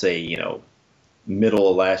let's say, middle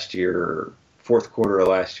of last year or fourth quarter of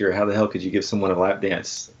last year, how the hell could you give someone a lap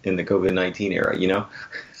dance in the COVID-19 era,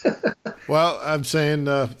 Well, I'm saying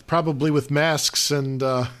probably with masks and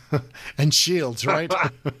shields, right?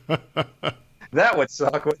 That would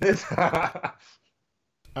suck, wouldn't it?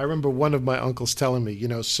 I remember one of my uncles telling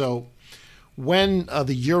me, so when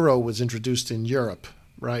the euro was introduced in Europe,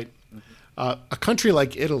 right, a country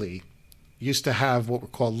like Italy used to have what were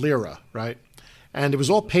called lira, right? And it was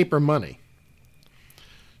all paper money.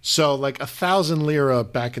 So like 1,000 lira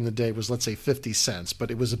back in the day was, let's say, 50 cents, but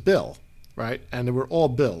it was a bill, right? And they were all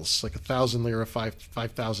bills, like 1,000 lira,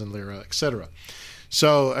 5,000 lira, etc.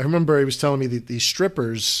 So I remember he was telling me that these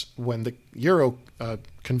strippers, when the euro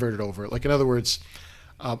converted over, like in other words,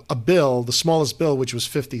 a bill, the smallest bill, which was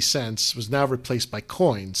 50 cents, was now replaced by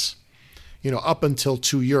coins, up until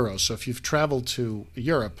 €2. So if you've traveled to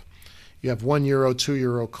Europe, you have €1,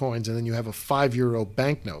 €2 coins, and then you have a €5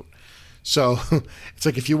 banknote. So it's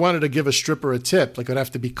like if you wanted to give a stripper a tip, like it would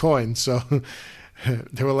have to be coins. So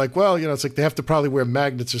they were like, well, it's like they have to probably wear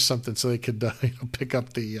magnets or something so they could pick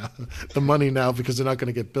up the money now because they're not going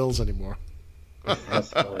to get bills anymore.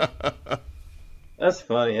 That's funny. That's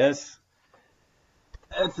funny. That's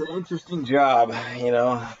an interesting job,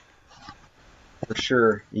 for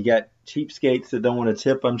sure. You got cheapskates that don't want to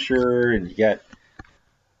tip, I'm sure, and you got.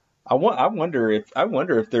 I wonder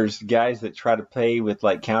if there's guys that try to pay with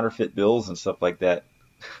like counterfeit bills and stuff like that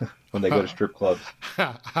when they go to strip clubs.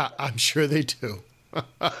 I'm sure they do.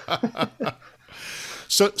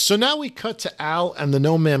 So now we cut to Al and the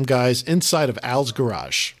No Ma'am guys inside of Al's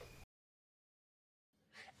garage.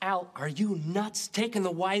 Al, are you nuts taking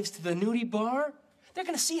the wives to the nudie bar? They're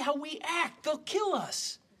gonna see how we act. They'll kill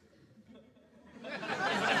us.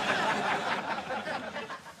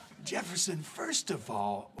 Jefferson, first of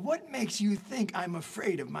all, what makes you think I'm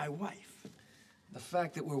afraid of my wife? The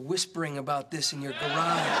fact that we're whispering about this in your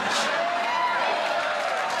garage.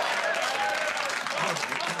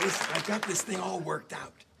 Listen, I got this thing all worked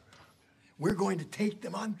out. We're going to take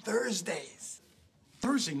them on Thursdays.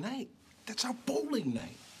 Thursday night? That's our bowling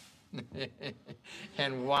night.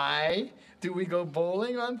 And why do we go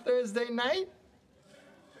bowling on Thursday night?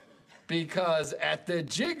 Because at the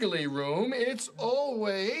Jiggly Room, it's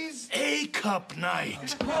always A-cup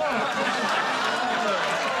night.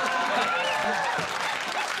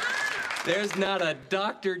 There's not a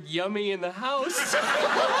doctored yummy in the house.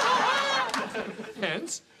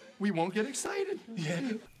 Hence, we won't get excited.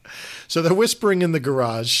 Yeah. So they're whispering in the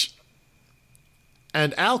garage,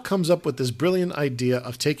 and Al comes up with this brilliant idea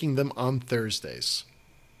of taking them on Thursdays.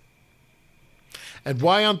 And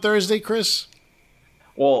why on Thursday, Chris?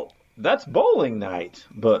 Well, that's bowling night,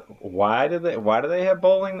 but why do they have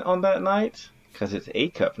bowling on that night? Because it's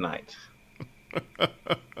A-cup night.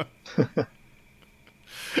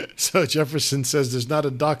 So Jefferson says there's not a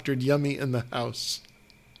doctored yummy in the house.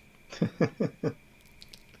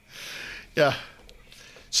 Yeah.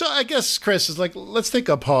 So I guess, Chris, is like, let's take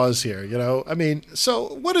a pause here, I mean,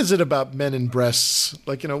 so what is it about men and breasts?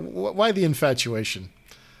 Like, why the infatuation?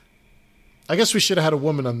 I guess we should have had a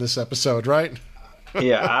woman on this episode, right?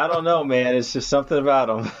 Yeah, I don't know, man. It's just something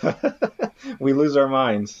about them. We lose our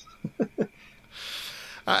minds.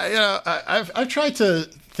 I've tried to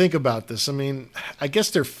think about this? I mean, I guess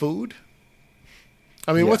they're food.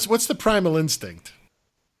 I mean, Yeah. what's the primal instinct?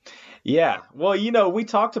 Yeah. Well, we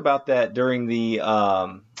talked about that during the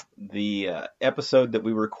episode that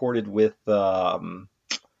we recorded with Alyssa,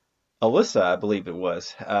 I believe it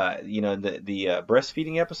was. The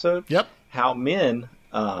breastfeeding episode. Yep. How men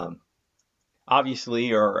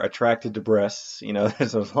obviously are attracted to breasts.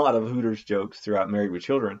 There's a lot of Hooters jokes throughout Married with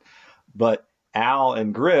Children, but Al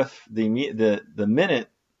and Griff, the minute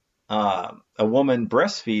a woman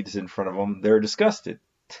breastfeeds in front of them, they're disgusted.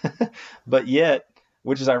 But yet,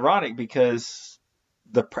 which is ironic because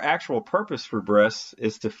the actual purpose for breasts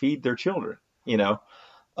is to feed their children, and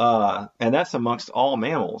that's amongst all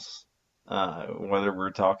mammals, whether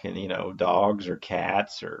we're talking, dogs or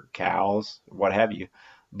cats or cows, what have you.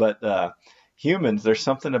 But humans, there's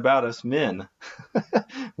something about us men.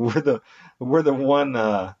 we're the one,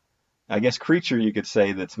 I guess, creature you could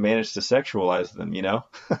say that's managed to sexualize them,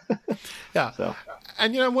 Yeah. So.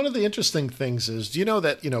 And, one of the interesting things is, do you know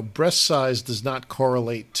that, breast size does not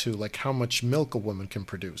correlate to like how much milk a woman can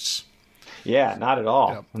produce? Yeah, not at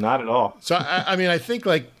all. Not at all. So, I mean, I think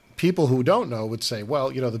like people who don't know would say, well,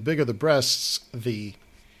 the bigger the breasts, the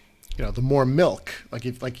more milk. Like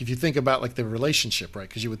if you think about like the relationship, right?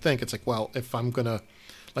 Because you would think it's like, well, if I'm going to,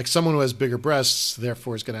 like someone who has bigger breasts,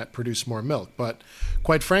 therefore is going to produce more milk. But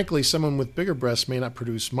quite frankly, someone with bigger breasts may not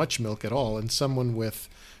produce much milk at all. And someone with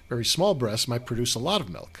very small breasts might produce a lot of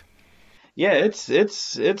milk. Yeah, it's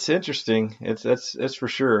interesting. It's for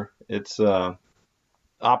sure. It's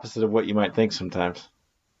opposite of what you might think sometimes.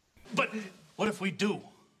 But what if we do?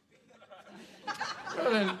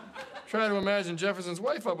 Well, then try to imagine Jefferson's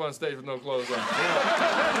wife up on stage with no clothes on.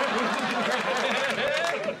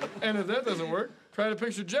 And if that doesn't work, try to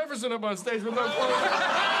picture Jefferson up on stage with no clothes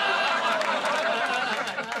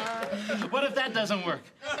on. What if that doesn't work?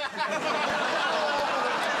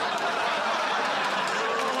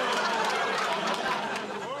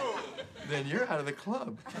 Then you're out of the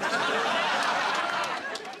club.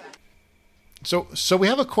 So we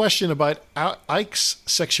have a question about Ike's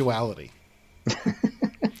sexuality.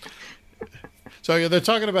 So they're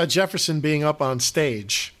talking about Jefferson being up on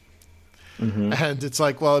stage. Mm-hmm. And it's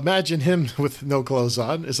like, well, imagine him with no clothes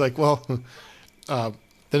on. It's like, well, then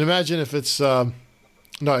imagine if it's, no,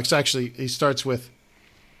 it's actually, it starts with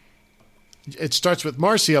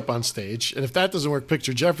Marcy up on stage. And if that doesn't work,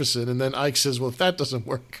 picture Jefferson. And then Ike says, well, if that doesn't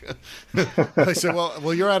work, I said,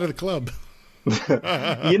 well, you're out of the club.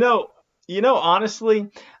 Honestly,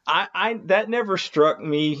 I that never struck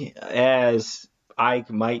me as Ike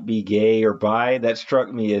might be gay or bi. That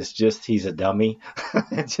struck me as just he's a dummy.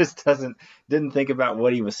 It just didn't think about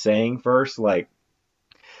what he was saying first. Like,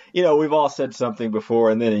 we've all said something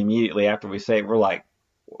before, and then immediately after we say it, we're like,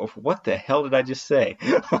 what the hell did I just say?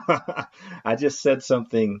 I just said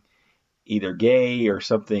something either gay or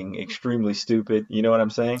something extremely stupid. You know what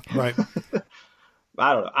I'm saying? Right.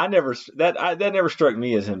 I don't know. That never struck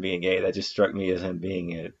me as him being gay. That just struck me as him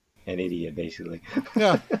being an idiot, basically.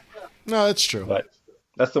 Yeah. No, that's true. But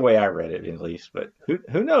that's the way I read it, at least. But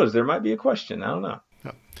who knows? There might be a question. I don't know.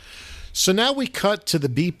 Yeah. So now we cut to the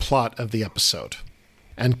B plot of the episode,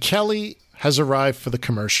 and Kelly has arrived for the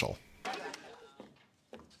commercial.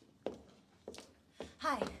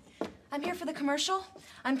 Hi, I'm here for the commercial.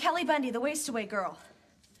 I'm Kelly Bundy, the waist-away girl.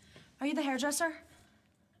 Are you the hairdresser?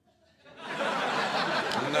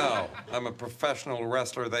 No, I'm a professional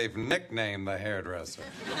wrestler they've nicknamed the hairdresser.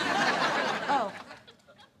 Oh,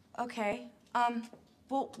 okay.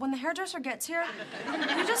 Well, when the hairdresser gets here,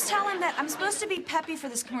 you just tell him that I'm supposed to be peppy for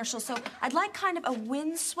this commercial, so I'd like kind of a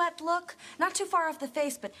windswept look. Not too far off the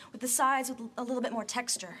face, but with the sides with a little bit more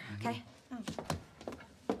texture, okay? Oh.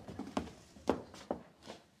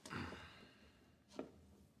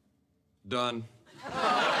 Done.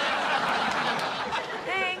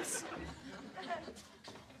 Thanks.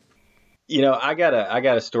 I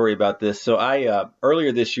got a story about this. So I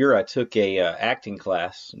earlier this year I took a acting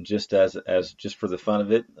class just just for the fun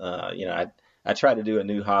of it. I try to do a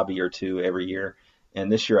new hobby or two every year, and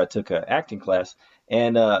this year I took an acting class.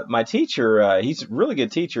 And my teacher, he's a really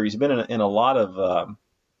good teacher. He's been in a lot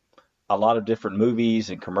of different movies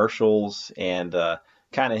and commercials, and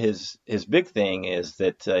kind of his big thing is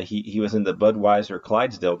that he was in the Budweiser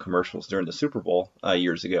Clydesdale commercials during the Super Bowl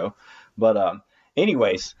years ago. But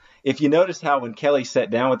anyways, if you notice how when Kelly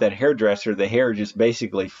sat down with that hairdresser, the hair just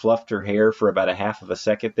basically fluffed her hair for about a half of a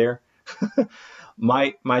second there.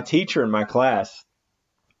 My teacher in my class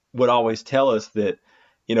would always tell us that,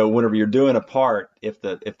 whenever you're doing a part, if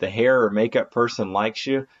the hair or makeup person likes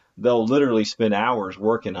you, they'll literally spend hours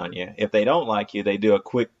working on you. If they don't like you, they do a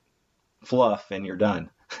quick fluff and you're done.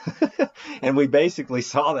 And we basically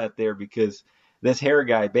saw that there because this hair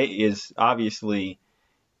guy is obviously,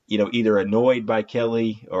 either annoyed by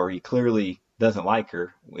Kelly or he clearly doesn't like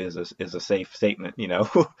her, is a safe statement.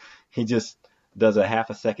 He just does a half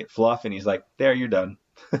a second fluff and he's like, there, you're done.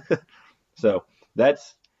 So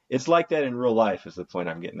it's like that in real life is the point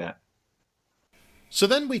I'm getting at. So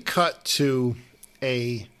then we cut to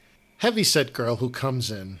a heavyset girl who comes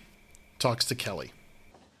in, talks to Kelly.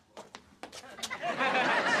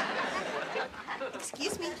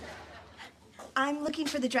 Excuse me. I'm looking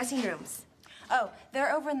for the dressing rooms. Oh,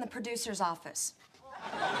 they're over in the producer's office.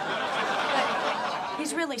 But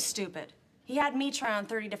he's really stupid. He had me try on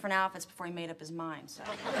 30 different outfits before he made up his mind, so.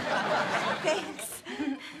 Thanks.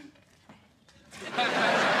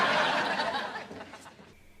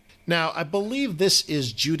 Now, I believe this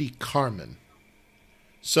is Judy Carmen.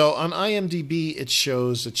 So on IMDb, it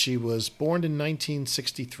shows that she was born in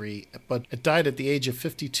 1963, but it died at the age of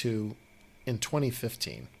 52 in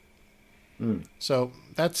 2015. So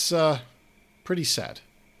that's pretty sad.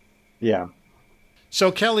 Yeah.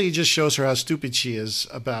 So Kelly just shows her how stupid she is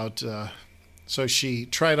about... so she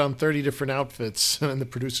tried on 30 different outfits in the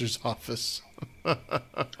producer's office.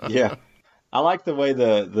 Yeah. I like the way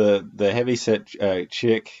the heavyset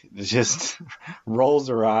chick just rolls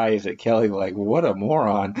her eyes at Kelly like, what a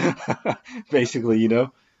moron, basically,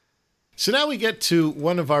 So now we get to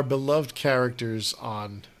one of our beloved characters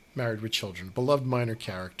on Married with Children, beloved minor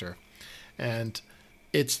character. And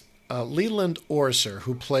it's Leland Orser,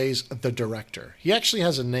 who plays the director. He actually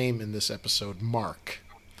has a name in this episode, Mark.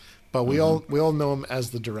 But we all know him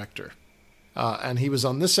as the director. And he was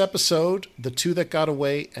on this episode, The Two That Got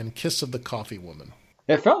Away, and Kiss of the Coffee Woman.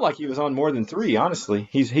 It felt like he was on more than 3, honestly.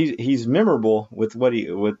 He's memorable with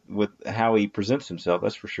with how he presents himself,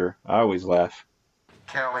 that's for sure. I always laugh.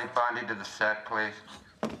 Kelly, Bundy to the set, please.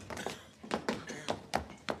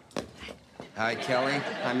 Hi, Kelly.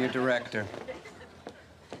 I'm your director.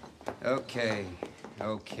 Okay.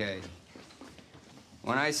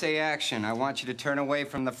 When I say action, I want you to turn away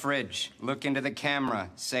from the fridge, look into the camera,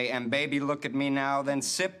 say, and baby, look at me now, then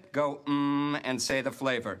sip, go, and say the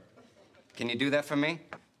flavor. Can you do that for me?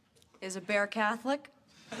 Is a bear Catholic?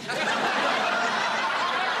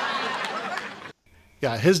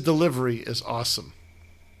 Yeah, his delivery is awesome.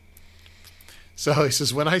 So he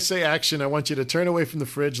says, when I say action, I want you to turn away from the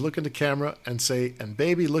fridge, look in the camera, and say, and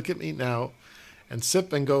baby, look at me now, and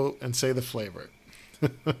sip and go and say the flavor.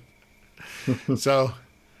 So he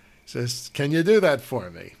says, can you do that for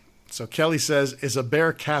me? So Kelly says, is a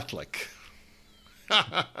bear Catholic?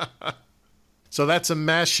 So that's a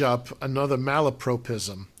mashup, another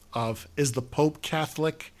malapropism of is the Pope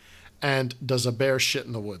Catholic and does a bear shit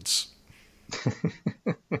in the woods?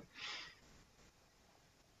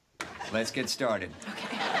 Let's get started.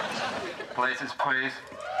 Okay. Places, please.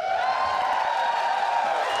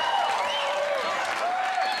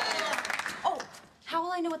 Oh, how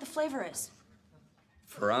will I know what the flavor is?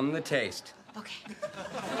 From the taste. Okay.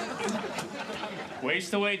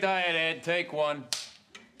 Waste away diet, Ed. Take one.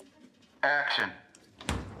 Action.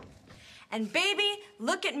 And baby,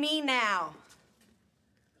 look at me now.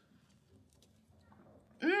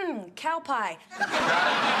 Cow pie.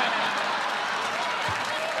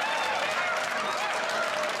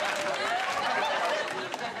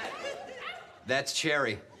 That's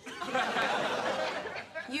cherry.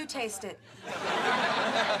 You taste it.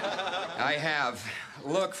 I have.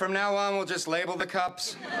 Look, from now on, we'll just label the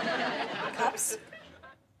cups. Cups?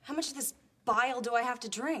 How much of this bile do I have to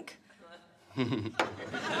drink?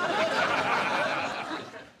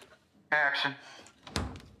 Action.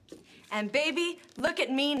 And baby, look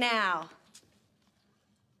at me now.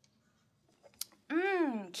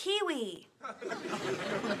 Kiwi.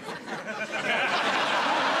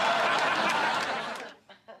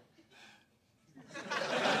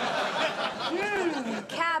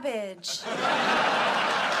 Cabbage.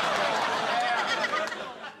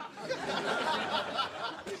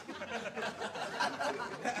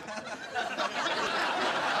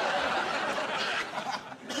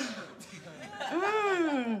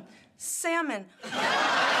 Salmon.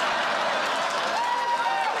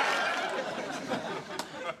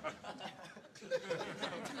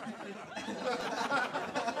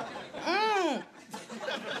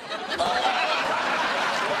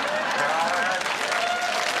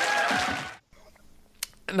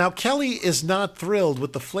 Now, Kelly is not thrilled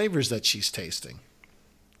with the flavors that she's tasting.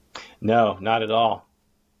 No, not at all.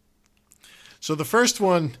 So the first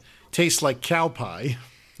one tastes like cow pie,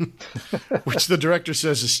 which the director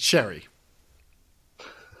says is cherry.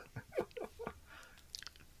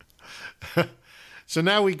 So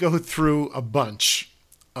now we go through a bunch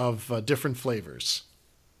of different flavors.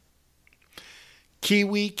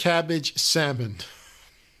 kiwi, cabbage, salmon.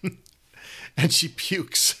 And she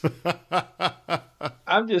pukes.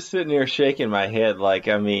 I'm just sitting there shaking my head like,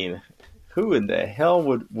 I mean, who in the hell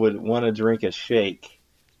would want to drink a shake?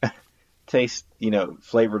 Taste,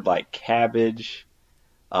 flavored like cabbage,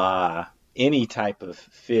 any type of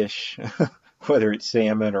fish, whether it's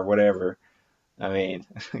salmon or whatever. I mean,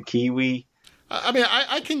 kiwi.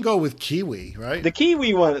 I can go with kiwi, right? The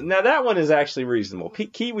kiwi one, now that one is actually reasonable.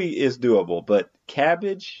 Kiwi is doable, but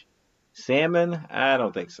cabbage, salmon, I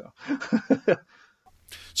don't think so.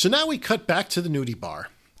 So now we cut back to the nudie bar.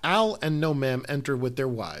 Al and No Ma'am enter with their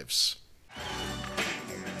wives.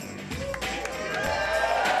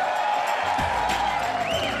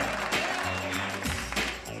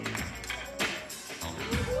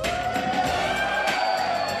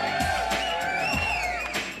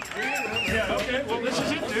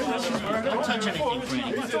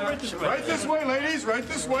 Right this way, ladies. Right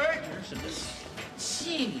this way.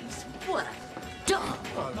 Jeez, what a dog.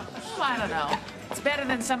 Well, I don't know. It's better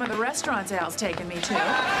than some of the restaurants Al's taken me to.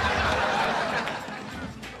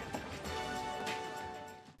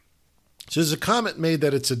 So there's a comment made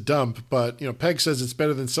that it's a dump, but, Peg says it's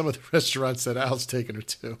better than some of the restaurants that Al's taken her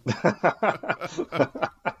to.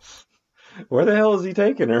 Where the hell is he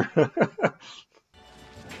taking her?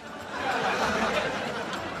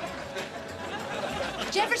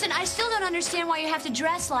 Jefferson, I still don't understand why you have to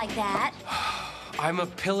dress like that. I'm a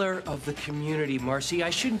pillar of the community, Marcy. I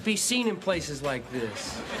shouldn't be seen in places like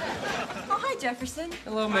this. Oh, hi, Jefferson.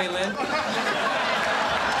 Hello, Maylin.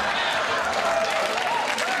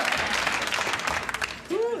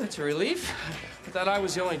 Ooh, that's a relief. I thought I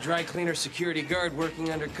was the only dry cleaner security guard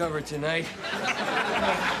working undercover tonight.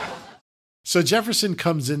 So Jefferson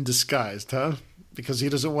comes in disguised, huh? Because he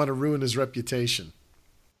doesn't want to ruin his reputation.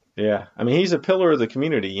 Yeah, I mean, he's a pillar of the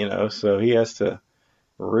community, so he has to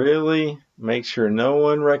really make sure no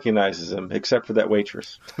one recognizes him except for that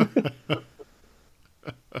waitress.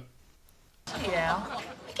 Yeah,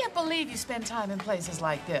 I can't believe you spend time in places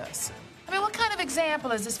like this. I mean, what kind of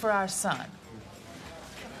example is this for our son?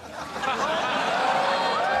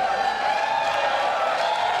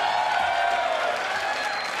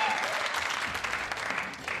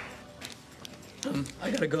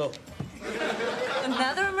 I gotta go.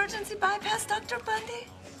 Another emergency bypass, Dr. Bundy?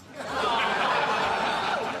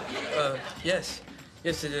 Yes.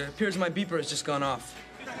 Yes, it appears my beeper has just gone off.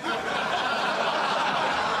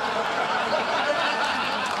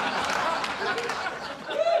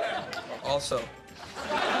 Also.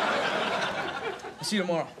 I'll see you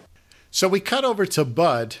tomorrow. So we cut over to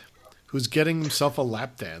Bud, who's getting himself a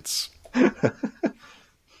lap dance.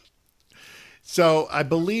 So I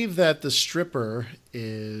believe that the stripper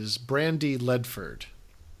is Brandy Ledford,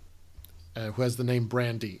 who has the name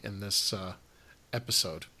Brandy in this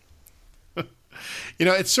episode.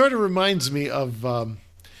 It sort of reminds me of, you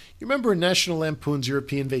remember National Lampoon's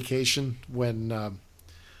European Vacation when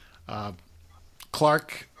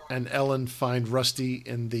Clark and Ellen find Rusty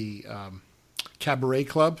in the cabaret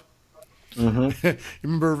club? Mm-hmm. You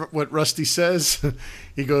remember what Rusty says?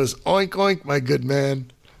 He goes, "Oink, oink, my good man."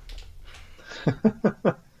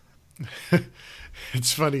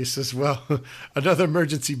 It's funny. He says, "Well, another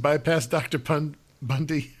emergency bypass, Dr.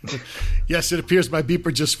 Bundy." Yes, it appears my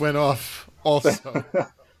beeper just went off also.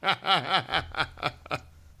 I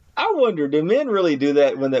wonder, do men really do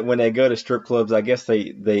that when they go to strip clubs? I guess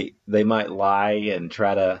they might lie and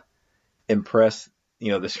try to impress,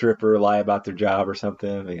 the stripper, lie about their job or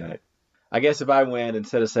something. I guess if I went,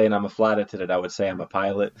 instead of saying I'm a flight attendant, I would say I'm a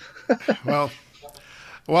pilot. Well,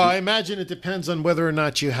 I imagine it depends on whether or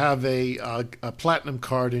not you have a platinum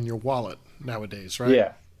card in your wallet nowadays, right?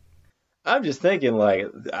 Yeah. I'm just thinking,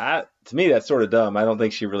 to me, that's sort of dumb. I don't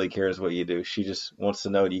think she really cares what you do. She just wants to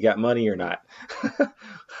know, do you got money or not?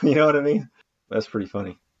 You know what I mean? That's pretty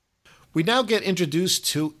funny. We now get introduced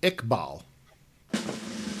to Iqbal.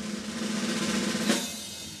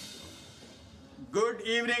 Good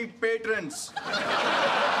evening, patrons.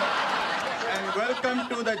 And welcome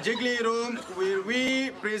to the Jiggly Room, where we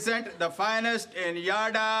present the finest in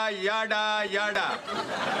yada, yada, yada.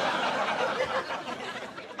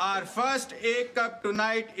 Our first A-cup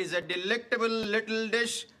tonight is a delectable little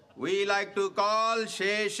dish we like to call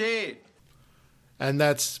Shay Shay. And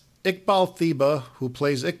that's Iqbal Thiba, who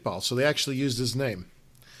plays Iqbal. So they actually used his name.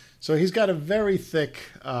 So he's got a very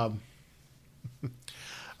thick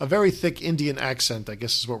Indian accent, I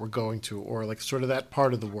guess is what we're going to, or like sort of that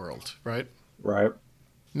part of the world, right? Right.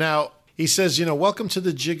 Now, he says, welcome to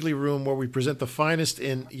the Jiggly Room where we present the finest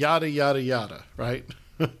in yada, yada, yada, right?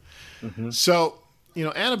 Mm-hmm. So,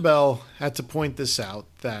 Annabelle had to point this out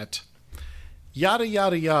that yada,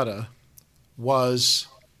 yada, yada was,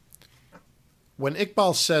 when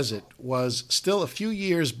Iqbal Says It, was still a few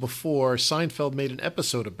years before Seinfeld made an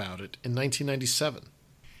episode about it in 1997.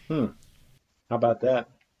 How about that?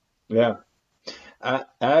 Yeah. I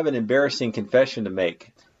have an embarrassing confession to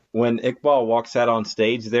make. When Iqbal walks out on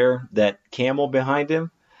stage there, that camel behind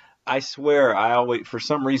him, I swear for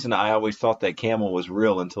some reason, I always thought that camel was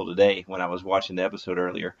real until today when I was watching the episode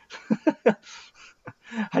earlier.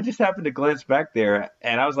 I just happened to glance back there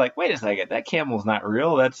and I was like, wait a second, that camel's not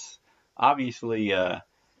real. That's obviously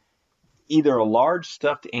either a large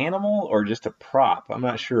stuffed animal or just a prop. I'm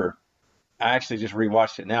not sure. I actually just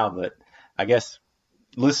rewatched it now, but I guess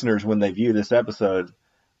listeners, when they view this episode,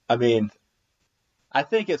 I mean, I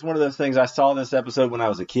think it's one of those things. I saw this episode when I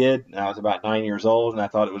was a kid, and I was about 9 years old, and I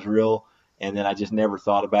thought it was real, and then I just never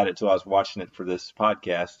thought about it until I was watching it for this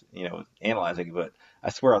podcast, analyzing it. But I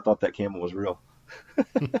swear I thought that camel was real.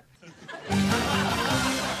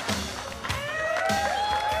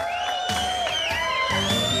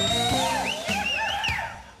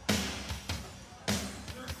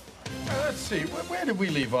 Let's see, where did we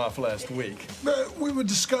leave off last week? We were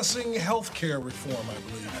discussing health care reform, I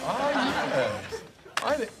believe.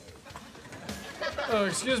 Yes.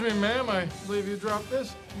 Excuse me, ma'am, I believe you dropped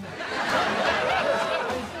this.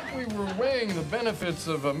 I think we were weighing the benefits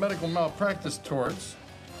of medical malpractice torts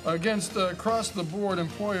against across-the-board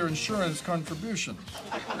employer insurance contributions.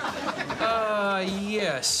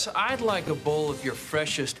 Yes. I'd like a bowl of your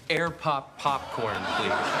freshest air pop popcorn,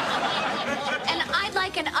 please. And I'd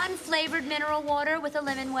like an unflavored mineral water with a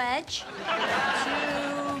lemon wedge. 2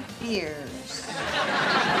 beers.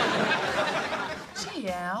 Gee,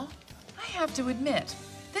 Al, I have to admit,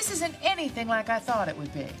 this isn't anything like I thought it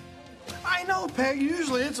would be. I know, Peg.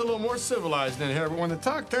 Usually it's a little more civilized in here, but when the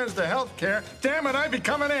talk turns to health care, damn it, I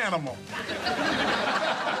become an animal.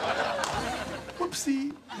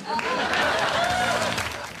 Whoopsie.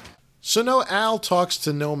 So now Al talks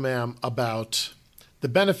to No Ma'am about the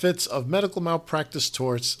benefits of medical malpractice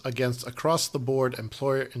torts against across-the-board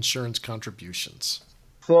employer insurance contributions.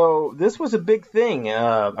 So this was a big thing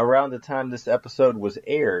around the time this episode was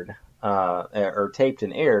aired, or taped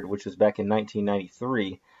and aired, which was back in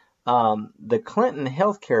 1993. The Clinton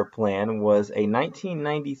healthcare plan was a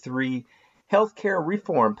 1993 healthcare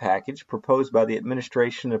reform package proposed by the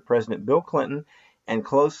administration of President Bill Clinton and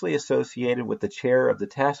closely associated with the chair of the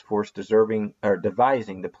task force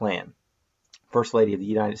devising the plan, First Lady of the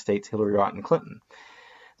United States Hillary Rodham Clinton.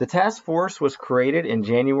 The task force was created in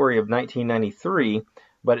January of 1993,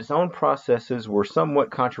 but its own processes were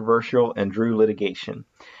somewhat controversial and drew litigation.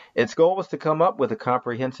 Its goal was to come up with a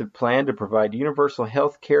comprehensive plan to provide universal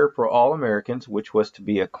health care for all Americans, which was to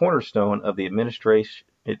be a cornerstone of the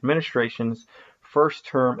administration's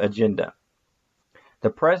first-term agenda.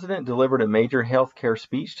 The president delivered a major health care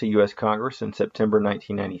speech to U.S. Congress in September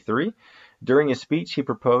 1993. During his speech, he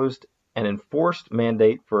proposed an enforced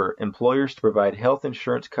mandate for employers to provide health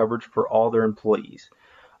insurance coverage for all their employees.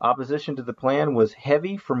 Opposition to the plan was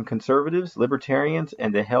heavy from conservatives, libertarians,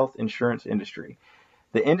 and the health insurance industry.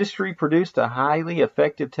 The industry produced a highly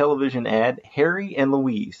effective television ad, Harry and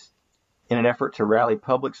Louise, in an effort to rally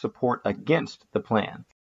public support against the plan.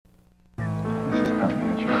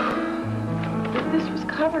 This was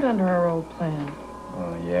covered under our old plan.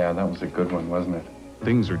 Oh, yeah, that was a good one, wasn't it?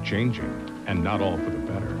 Things are changing, and not all for the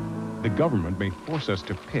better. The government may force us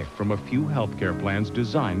to pick from a few healthcare plans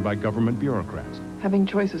designed by government bureaucrats. Having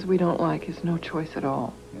choices we don't like is no choice at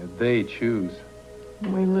all. Yeah, they choose.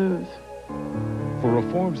 We lose. For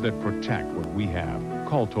reforms that protect what we have,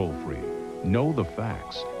 call toll-free. Know the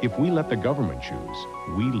facts. If we let the government choose,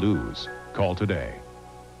 we lose. Call today.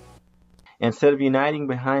 Instead of uniting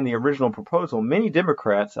behind the original proposal, many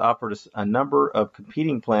Democrats offered a number of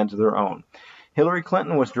competing plans of their own. Hillary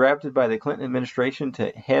Clinton was drafted by the Clinton administration to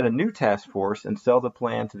head a new task force and sell the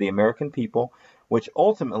plan to the American people, which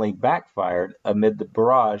ultimately backfired amid the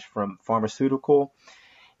barrage from pharmaceutical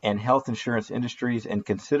and health insurance industries and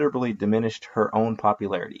considerably diminished her own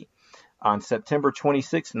popularity. On September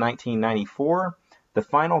 26, 1994, the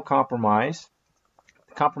final compromise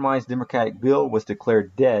Democratic bill was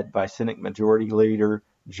declared dead by Senate Majority Leader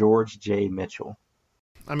George J. Mitchell.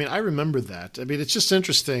 I mean, I remember that. I mean, it's just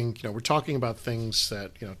interesting. We're talking about things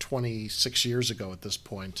that, 26 years ago at this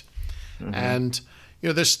point. Mm-hmm. And,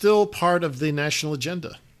 they're still part of the national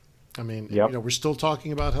agenda. I mean, we're still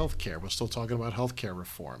talking about health care. We're still talking about health care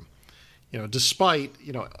reform. Despite,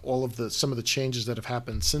 all of some of the changes that have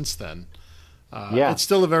happened since then. It's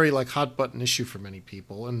still a very hot button issue for many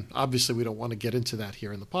people, and obviously we don't want to get into that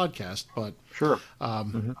here in the podcast. But sure,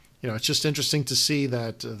 it's just interesting to see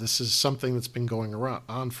that this is something that's been going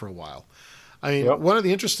on for a while. I mean, one of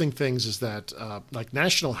the interesting things is that like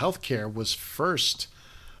national health care was first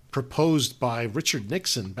proposed by Richard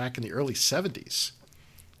Nixon back in the early 70s.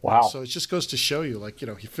 Wow. So it just goes to show you, like,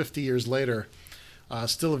 50 years later,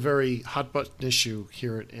 still a very hot button issue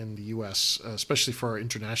here in the U.S., especially for our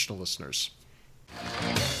international listeners.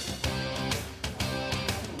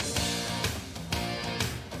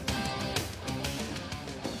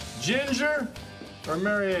 Ginger or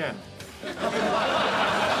Marianne?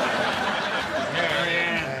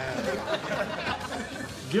 Marianne.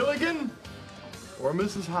 Gilligan or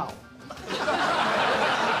Mrs. Howe?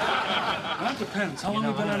 That depends. How long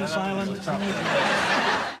have you been on this island?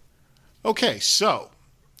 Okay, so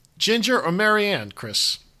Ginger or Marianne,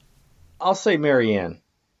 Chris? I'll say Marianne.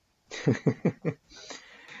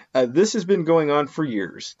 This has been going on for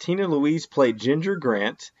years. Tina Louise played Ginger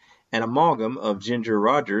Grant, an amalgam of Ginger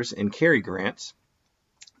Rogers and Cary Grant,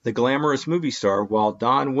 the glamorous movie star, while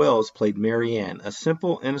Dawn Wells played Marianne, a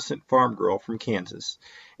simple, innocent farm girl from Kansas.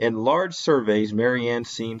 In large surveys, Marianne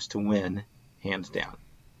seems to win, hands down.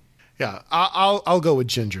 Yeah, I'll go with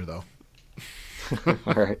Ginger, though.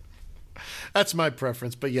 All right. That's my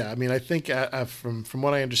preference. But yeah, I mean, I think from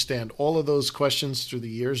what I understand, all of those questions through the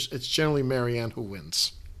years, it's generally Marianne who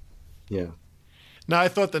wins. Yeah. Now, I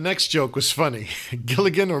thought the next joke was funny.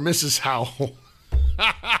 Gilligan or Mrs. Howell?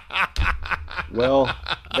 Well,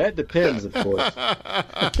 that depends, of course.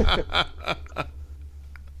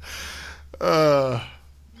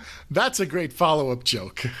 That's a great follow-up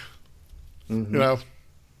joke. Mm-hmm. You know?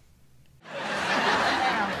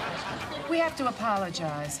 We have to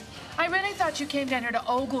apologize. I really thought you came down here to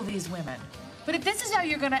ogle these women. But if this is how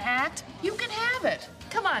you're going to act, you can have it.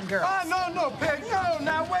 Come on, girls. No, Peg, no.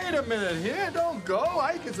 Now, wait a minute here. Don't go.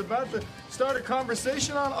 Ike is about to start a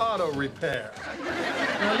conversation on auto repair.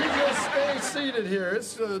 Now, you just stay seated here.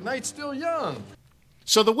 It's night's still young.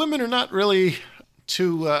 So the women are not really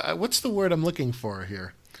too, what's the word I'm looking for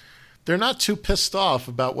here? They're not too pissed off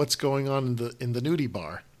about what's going on in the nudie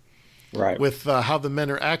bar. Right. With how the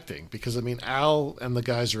men are acting. Because, I mean, Al and the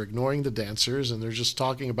guys are ignoring the dancers, and they're just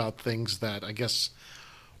talking about things that I guess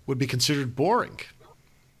would be considered boring.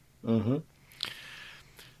 Mm-hmm.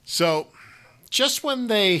 So, just when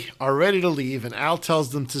they are ready to leave and Al tells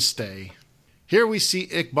them to stay, here we see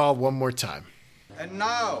Iqbal one more time. And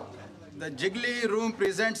now, the Jiggly Room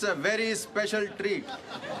presents a very special treat.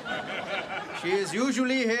 She is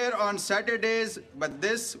usually here on Saturdays, but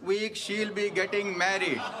this week she'll be getting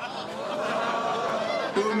married.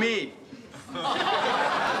 To me.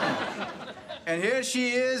 And here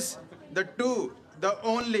she is, the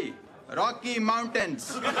only, Rocky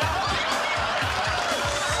Mountains.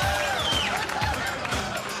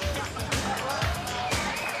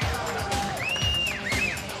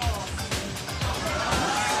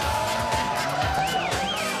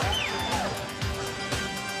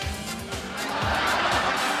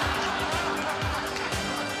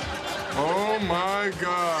 Oh, my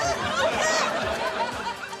God.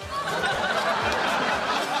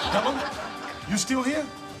 Helen, you still here?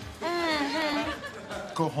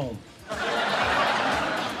 Mm-hmm. Go home.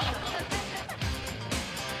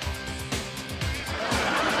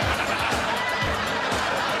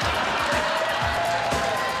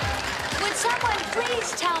 Would someone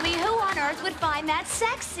please tell me who on earth would find that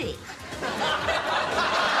sexy?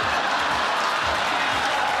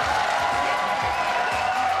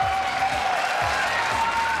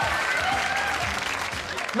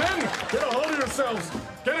 Men, get a hold of yourselves.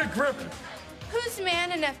 Get a grip. Who's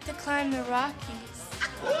man enough to climb the Rockies?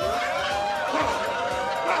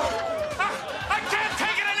 I can't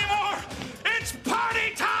take it anymore! It's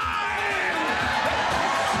party time!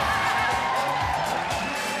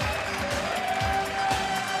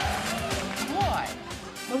 Boy,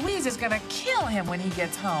 Louise is going to kill him when he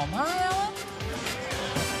gets home, huh, Ellen?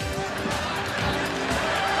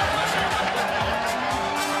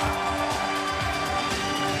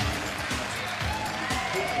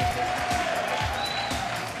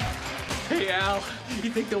 Hey, Al, you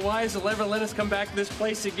think the wives will ever let us come back to this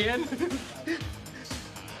place again?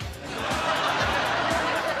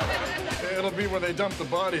 It'll be where they dump the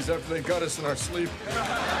bodies after they gut us in our sleep.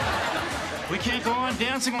 We can't go on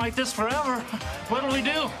dancing like this forever. What'll we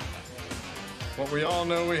do? What we all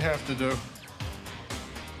know we have to do.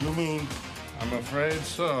 You mean? I'm afraid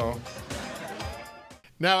so.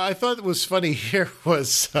 Now, I thought it was funny here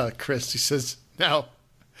was Chris. He says, now,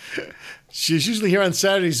 she's usually here on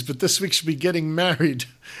Saturdays, but this week she'll be getting married.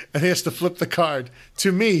 And he has to flip the card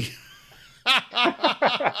to me.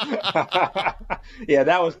 Yeah,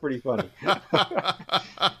 that was pretty funny.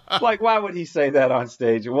 Like, why would he say that on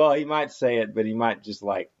stage? Well, he might say it, but he might just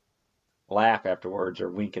like laugh afterwards or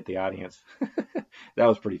wink at the audience. That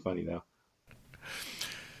was pretty funny, though.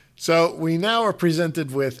 So we now are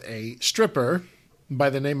presented with a stripper by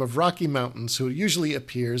the name of Rocky Mountains, who usually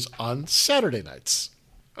appears on Saturday nights.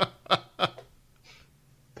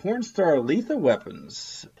 Porn star Letha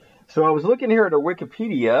Weapons. So I was looking here at her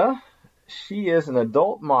Wikipedia. She is an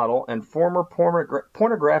adult model and former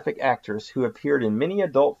pornographic actress who appeared in many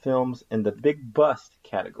adult films in the big bust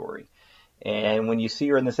category. And when you see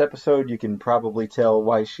her in this episode, you can probably tell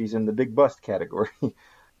why she's in the big bust category.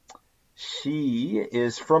 She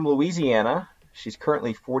is from Louisiana. She's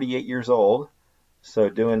currently 48 years old. So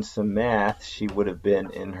doing some math, she would have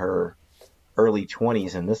been in her early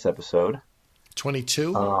 20s in this episode.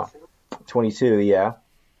 22? 22, yeah.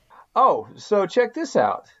 Oh, so check this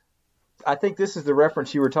out. I think this is the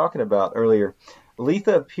reference you were talking about earlier.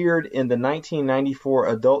 Letha appeared in the 1994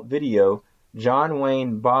 adult video John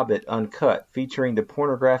Wayne Bobbitt Uncut, featuring the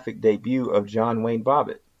pornographic debut of John Wayne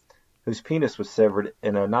Bobbitt, whose penis was severed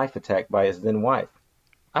in a knife attack by his then wife.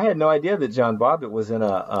 I had no idea that John Bobbitt was in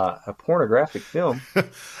a pornographic film.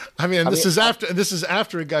 This is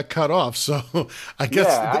after it got cut off, so I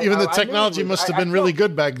guess the technology must have been really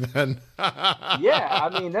good back then. Yeah,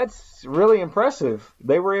 I mean, that's really impressive.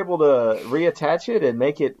 They were able to reattach it and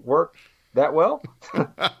make it work that well.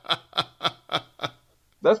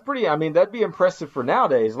 That's pretty, that'd be impressive for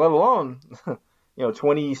nowadays, let alone,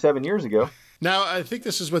 27 years ago. Now, I think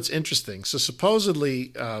this is what's interesting. So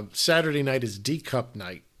supposedly Saturday night is D-cup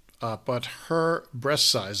night, but her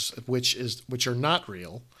breast size, which are not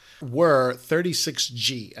real, were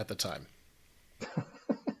 36G at the time.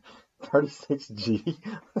 36G?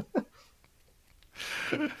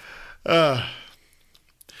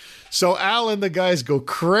 So Al and the guys go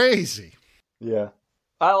crazy. Yeah.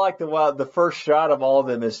 I like the first shot of all of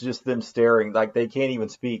them is just them staring, like they can't even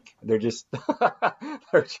speak. They're just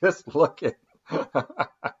they're just looking.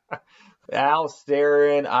 Al's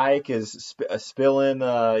staring. Ike is spilling,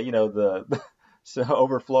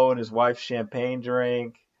 overflowing his wife's champagne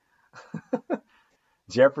drink.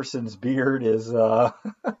 Jefferson's beard is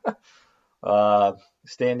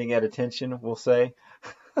standing at attention, we'll say.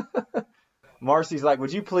 Marcy's like,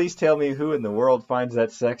 would you please tell me who in the world finds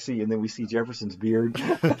that sexy? And then we see Jefferson's beard.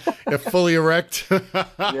 Fully erect.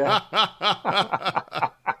 Yeah.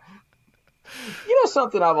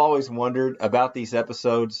 Something I've always wondered about these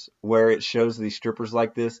episodes where it shows these strippers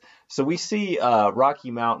like this. So we see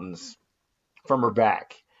Rocky Mountains from her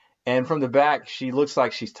back. And from the back, she looks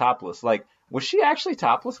like she's topless. Like, was she actually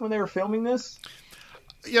topless when they were filming this?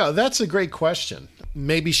 Yeah, that's a great question.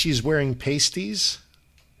 Maybe she's wearing pasties,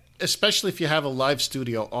 especially if you have a live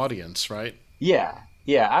studio audience, right? Yeah,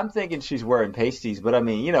 I'm thinking she's wearing pasties. But,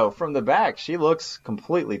 from the back, she looks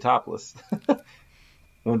completely topless.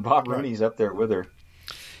 When Bob Rooney's up there with her.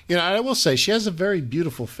 I will say she has a very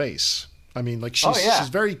beautiful face. She's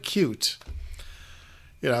very cute.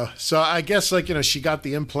 So I guess she got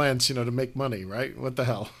the implants, to make money, right? What the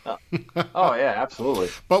hell? Oh yeah, absolutely.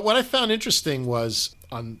 But what I found interesting was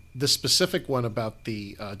on this specific one about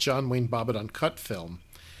the John Wayne Bobbitt Uncut film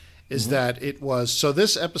is that it was, so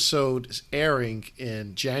this episode is airing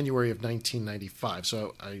in January of 1995.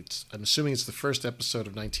 So I'm assuming it's the first episode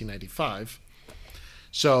of 1995.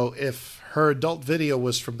 So if her adult video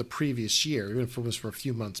was from the previous year, even if it was for a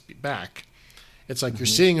few months back, it's like you're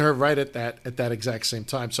seeing her right at that exact same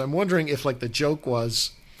time. So I'm wondering if the joke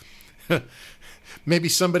was maybe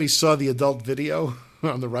somebody saw the adult video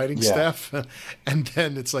on the writing staff, and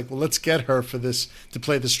then it's like, well, let's get her for this to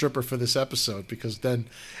play the stripper for this episode, because then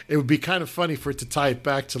it would be kind of funny for it to tie it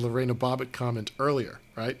back to Lorena Bobbitt comment earlier,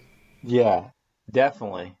 right? Yeah,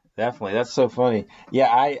 definitely. That's so funny. Yeah,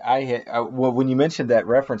 I when you mentioned that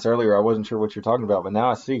reference earlier, I wasn't sure what you're talking about, but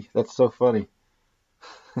now I see. That's so funny.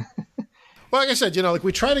 Well, like I said,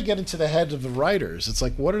 we try to get into the head of the writers. It's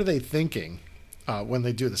like, what are they thinking when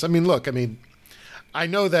they do this? I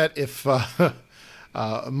know that if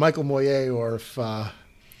Michael Moyer or if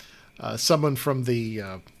someone from the,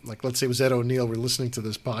 let's say it was Ed O'Neill, were listening to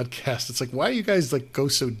this podcast, it's like, why do you guys go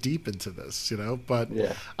so deep into this, But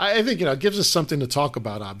yeah. I think, it gives us something to talk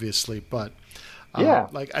about, obviously. But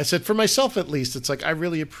like I said, for myself at least, it's like I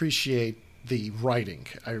really appreciate the writing.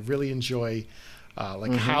 I really enjoy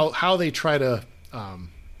how they try to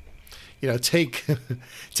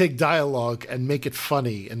take dialogue and make it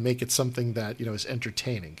funny and make it something that is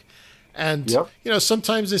entertaining. And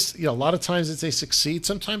sometimes it's a lot of times they succeed,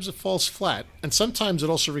 sometimes it falls flat, and sometimes it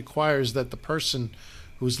also requires that the person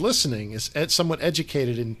who's listening is somewhat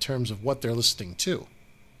educated in terms of what they're listening to.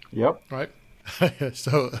 Yep. Right.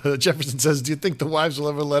 So Jefferson says, do you think the wives will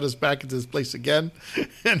ever let us back into this place again?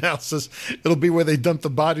 And Al says, it'll be where they dump the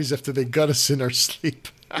bodies after they gut us in our sleep.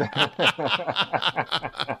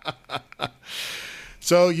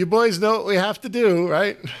 So you boys know what we have to do,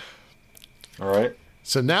 right? All right.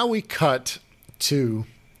 So now we cut to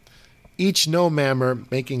each no-mammer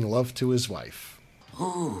making love to his wife.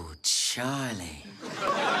 Ooh, Charlie.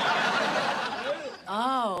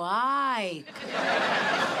 Oh, Ike.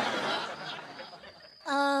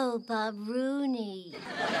 Oh, Bob Rooney.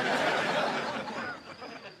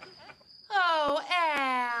 Oh,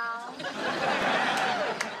 Al.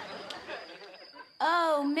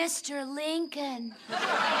 Oh, Mr. Lincoln.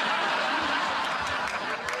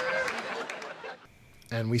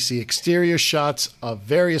 And we see exterior shots of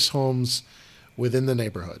various homes within the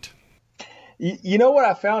neighborhood. You know what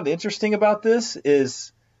I found interesting about this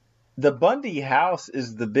is the Bundy house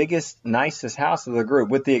is the biggest, nicest house of the group,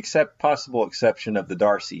 with the possible exception of the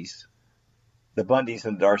Darcys. The Bundys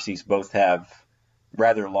and Darcys both have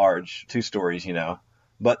rather large 2 stories,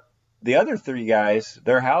 But the other 3 guys,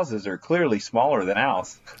 their houses are clearly smaller than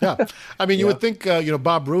Al's. Yeah. I mean, you would think,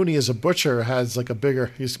 Bob Rooney as a butcher has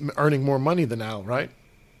he's earning more money than Al, right?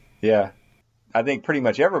 Yeah. I think pretty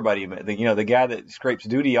much everybody, the guy that scrapes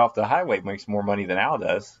duty off the highway makes more money than Al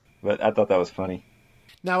does. But I thought that was funny.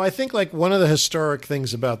 Now, I think one of the historic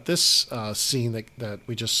things about this scene that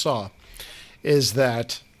we just saw is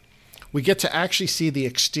that we get to actually see the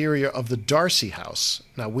exterior of the Darcy house.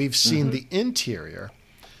 Now, we've seen the interior.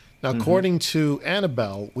 Now, according to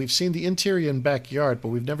Annabelle, we've seen the interior and backyard, but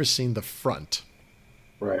we've never seen the front.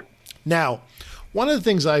 Right. Now, one of the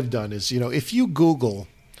things I've done is, if you Google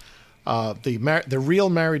the real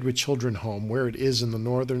Married with Children home, where it is in the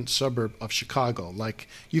northern suburb of Chicago,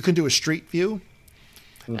 you can do a street view.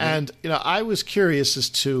 And, I was curious as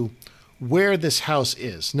to where this house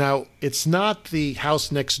is. Now, it's not the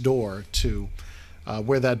house next door to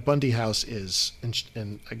where that Bundy house is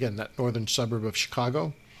in again, that northern suburb of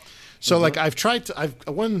Chicago. So, I've tried to,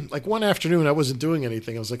 one afternoon I wasn't doing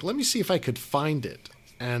anything. I was like, let me see if I could find it.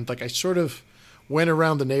 And, I sort of went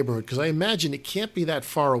around the neighborhood because I imagine it can't be that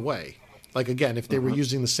far away. Again, if they were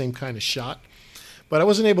using the same kind of shot. But I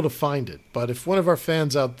wasn't able to find it. But if one of our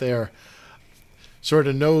fans out there sort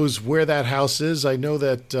of knows where that house is, I know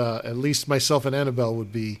that at least myself and Annabelle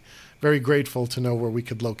would be very grateful to know where we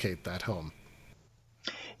could locate that home.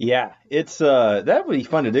 Yeah, it's that would be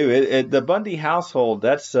fun to do. The Bundy household,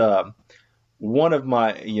 that's one of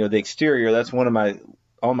my, the exterior, that's one of my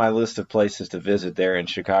on my list of places to visit there in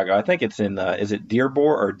Chicago. I think it's in is it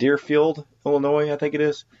Deerfield, Illinois? I think it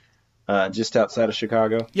is. Just outside of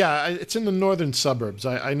Chicago. Yeah, it's in the northern suburbs.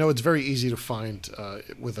 I know it's very easy to find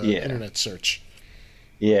with an internet search.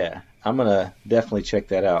 Yeah, I'm going to definitely check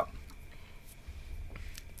that out.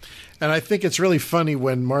 And I think it's really funny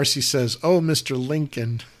when Marcy says, "Oh, Mr.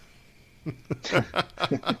 Lincoln."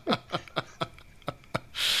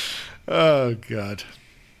 Oh, God.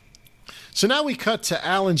 So now we cut to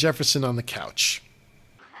Al and Jefferson on the couch.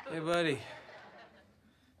 Hey, buddy.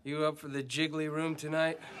 You up for the jiggly room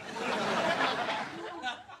tonight?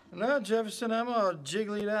 No, Jefferson, I'm all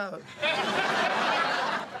jigglied out.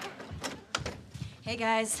 Hey,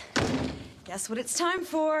 guys. Guess what it's time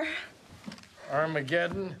for?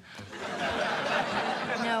 Armageddon?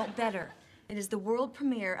 No, better. It is the world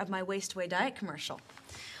premiere of my Waste Away diet commercial.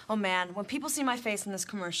 Oh, man, when people see my face in this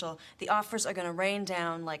commercial, the offers are gonna rain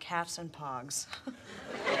down like hats and pogs.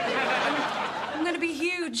 I'm gonna be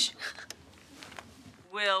huge.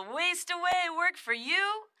 Will Waste Away work for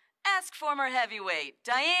you? Ask former heavyweight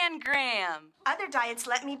Diane Graham. Other diets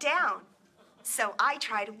let me down, so I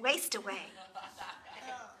tried Waste Away.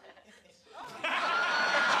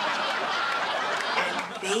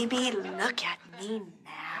 And baby, look at me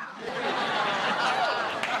now.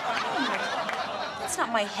 That's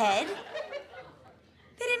not my head.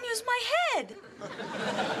 They didn't use my head.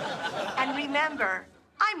 And remember,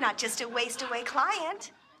 I'm not just a Waste Away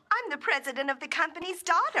client. I'm the president of the company's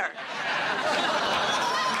daughter.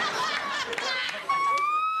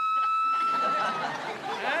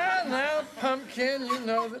 Now, Pumpkin, you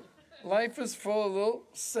know that life is full of little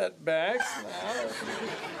setbacks.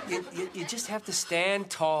 You just have to stand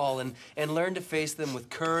tall and learn to face them with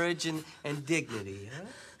courage and dignity,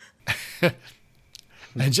 huh?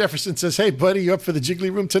 And Jefferson says, "Hey, buddy, you up for the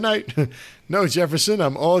jiggly room tonight?" "No, Jefferson,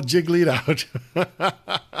 I'm all jigglied out."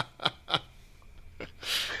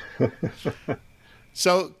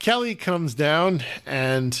 So Kelly comes down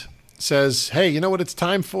and says, "Hey, you know what it's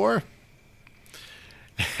time for?"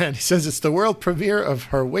 And he says it's the world premiere of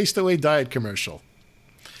her Waste Away diet commercial.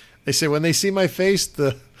 They say, when they see my face,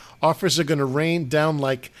 the offers are going to rain down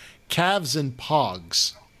like calves and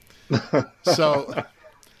pogs. So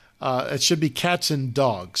it should be cats and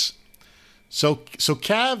dogs. So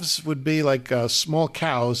calves would be like small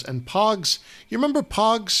cows, and pogs. You remember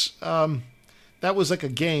pogs? That was like a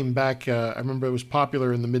game back. I remember it was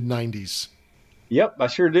popular in the mid-'90s. Yep, I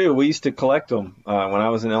sure do. We used to collect them when I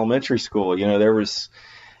was in elementary school. There was,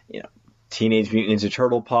 Teenage Mutant Ninja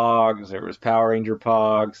Turtle pogs. There was Power Ranger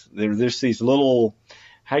pogs. There's these little,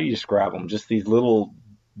 how do you describe them? Just these little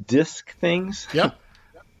disc things. Yep.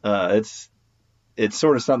 It's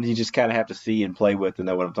sort of something you just kind of have to see and play with to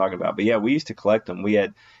know what I'm talking about. But yeah, we used to collect them.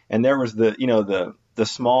 And there was the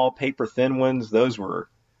small paper thin ones. Those were,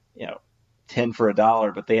 10 for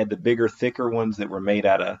 $1, but they had the bigger, thicker ones that were made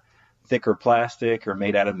out of thicker plastic or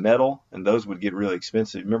made out of metal, and those would get really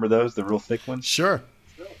expensive. Remember those, the real thick ones? Sure.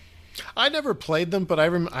 I never played them, but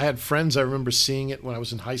I had friends. I remember seeing it when I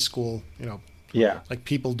was in high school. Yeah, like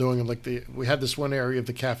people doing them. We had this one area of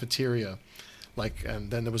the cafeteria,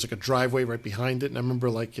 and then there was like a driveway right behind it, and I remember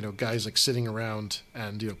guys sitting around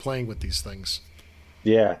and playing with these things.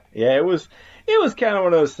 Yeah. It was kind of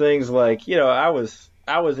one of those things.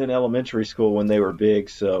 I was in elementary school when they were big,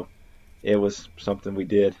 so it was something we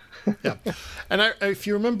did. Yeah, and if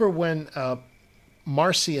you remember when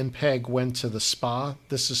Marcy and Peg went to the spa,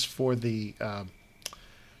 this is for the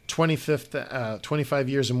 25th, 25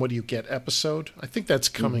 years and what do you get episode. I think that's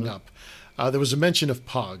coming up. There was a mention of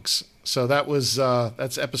Pogs, so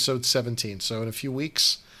that's episode 17. So in a few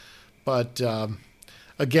weeks, but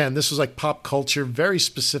again, this was like pop culture, very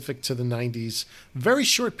specific to the 90s. Very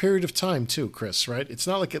short period of time too, Chris. Right? It's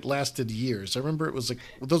not like it lasted years. I remember it was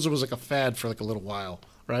like a fad for like a little while.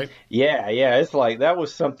 Right? Yeah. It's like that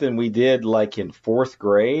was something we did like in 4th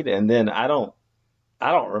grade, and then I don't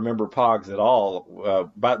remember Pogs at all.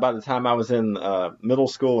 By the time I was in middle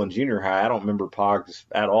school and junior high, I don't remember Pogs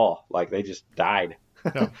at all. Like they just died.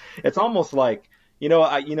 No. It's almost like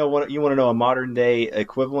what you want to know a modern day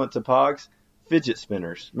equivalent to Pogs? Fidget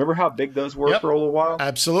spinners. Remember how big those were for a little while?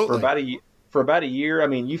 Absolutely. For about a year. I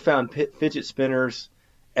mean, you found fidget spinners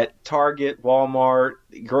at Target, Walmart,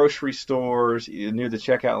 grocery stores, near the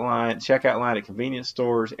checkout line at convenience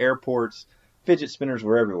stores, airports. Fidget spinners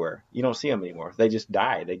were everywhere. You don't see them anymore. They just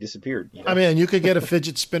died. They disappeared. I mean, you could get a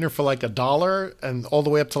fidget spinner for like $1 and all the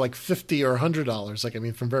way up to like $50 or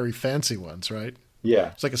 $100. From very fancy ones, right?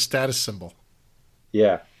 Yeah. It's like a status symbol.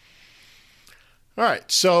 Yeah. All right.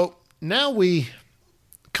 So now we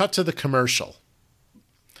cut to the commercial.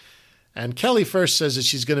 And Kelly first says that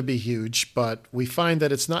she's going to be huge, but we find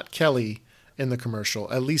that it's not Kelly in the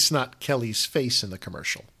commercial, at least not Kelly's face in the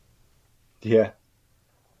commercial. Yeah.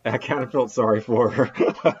 I kind of felt sorry for her.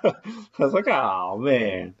 I was like, oh,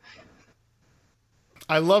 man.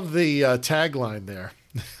 I love the tagline there.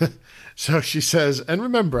 So she says, and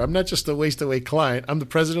remember, I'm not just a waste away client. I'm the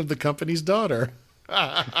president of the company's daughter.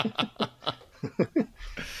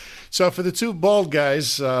 So for the two bald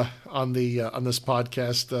guys on this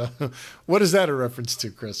podcast, what is that a reference to,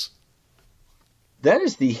 Chris? That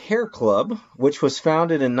is the Hair Club, which was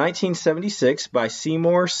founded in 1976 by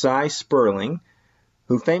Seymour Cy Sperling,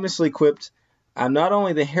 who famously quipped, "I'm not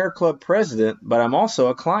only the Hair Club president, but I'm also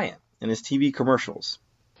a client," in his TV commercials.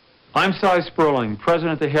 I'm Cy Sperling,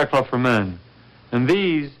 president of the Hair Club for Men, and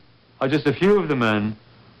these are just a few of the men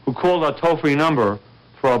who called our toll-free number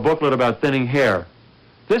for our booklet about thinning hair.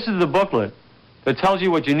 This is the booklet that tells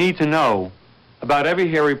you what you need to know about every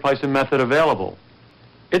hair replacement method available.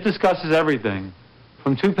 It discusses everything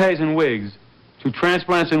from toupees and wigs to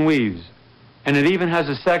transplants and weaves, and it even has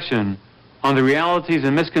a section on the realities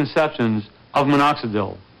and misconceptions of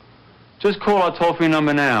minoxidil. Just call our toll-free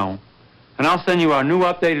number now, and I'll send you our new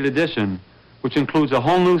updated edition, which includes a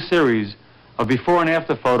whole new series of before and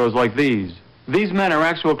after photos like these. These men are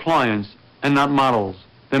actual clients and not models.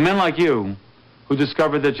 They're men like you who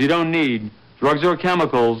discovered that you don't need drugs or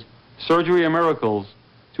chemicals, surgery or miracles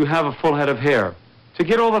to have a full head of hair. To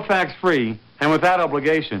get all the facts free and without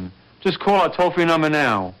obligation, just call our toll-free number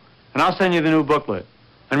now, and I'll send you the new booklet.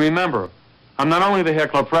 And remember, I'm not only the Hair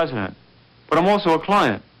Club president, but I'm also a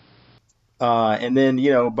client. And then,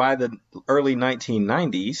 by the early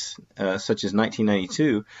 1990s, such as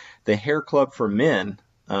 1992, the Hair Club for Men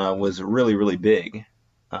was really, really big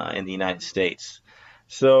in the United States.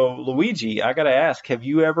 So, Luigi, I got to ask, have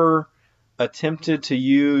you ever attempted to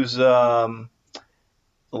use,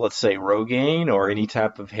 let's say, Rogaine or any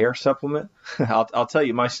type of hair supplement? I'll tell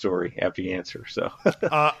you my story after you answer. So,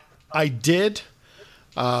 I did.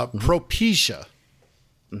 Propecia.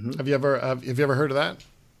 Mm-hmm. Have you ever heard of that?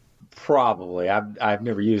 Probably. I've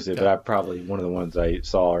never used it, but I probably one of the ones I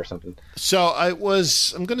saw or something. So I'm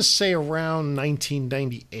going to say around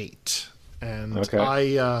 1998, and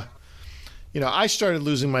okay. I started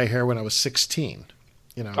losing my hair when I was 16.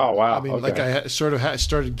 Oh, wow. I mean, Okay. like I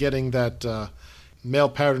started getting that male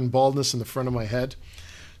pattern baldness in the front of my head.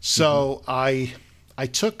 So I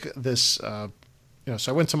took this, so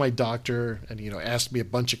I went to my doctor and, asked me a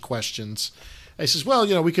bunch of questions. I says,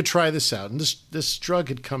 well, we could try this out. And this drug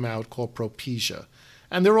had come out called Propecia.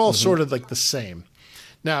 And they're all sort of like the same.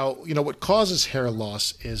 Now, what causes hair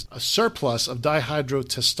loss is a surplus of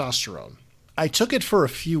dihydrotestosterone. I took it for a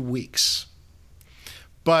few weeks.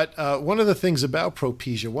 But one of the things about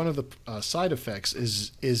Propecia, one of the side effects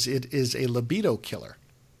is it is a libido killer.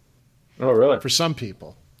 Oh, really? For some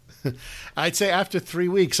people. I'd say after 3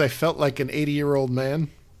 weeks, I felt like an 80-year-old man.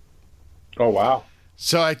 Oh, wow.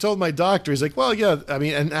 So I told my doctor, he's like, well, yeah, I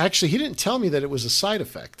mean, and actually he didn't tell me that it was a side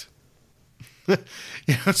effect.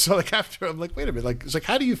 So like after, I'm like, wait a minute, like, it's like,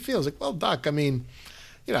 how do you feel? It's like, well, doc, I mean,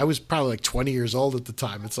 I was probably like 20 years old at the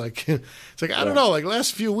time. It's like, I don't know, like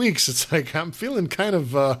last few weeks, it's like, I'm feeling kind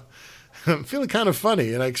of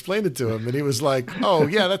funny. And I explained it to him and he was like, oh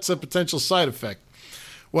yeah, that's a potential side effect.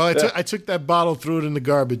 Well, I took that bottle, threw it in the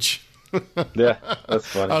garbage. Yeah, that's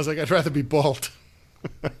funny. I was like, I'd rather be bald.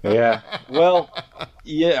 Yeah. Well,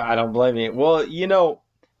 yeah, I don't blame you. Well,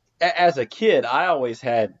 as a kid, I always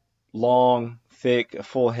had long, thick,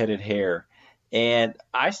 full-headed hair. And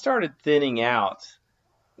I started thinning out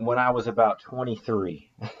when I was about 23,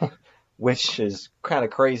 which is kind of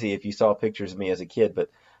crazy if you saw pictures of me as a kid. But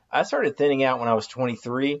I started thinning out when I was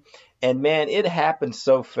 23. And, man, it happened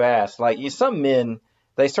so fast. Like, some men,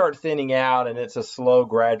 they start thinning out, and it's a slow,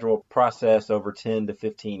 gradual process over 10 to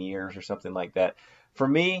 15 years or something like that. For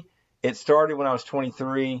me, it started when I was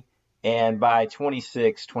 23, and by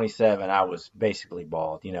 26, 27, I was basically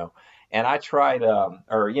bald, And I tried,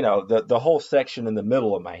 the whole section in the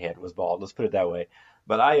middle of my head was bald. Let's put it that way.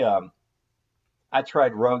 But I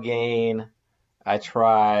tried Rogaine. I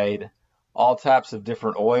tried all types of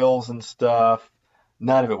different oils and stuff.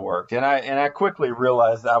 None of it worked. And I quickly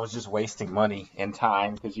realized I was just wasting money and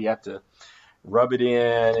time because you have to rub it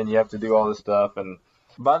in and you have to do all this stuff. And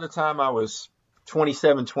by the time I was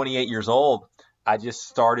 27, 28 years old, I just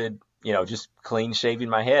started, just clean shaving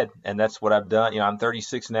my head. And that's what I've done. I'm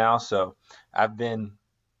 36 now, so I've been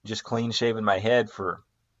just clean shaving my head for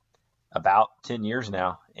about 10 years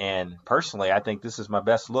now. And personally, I think this is my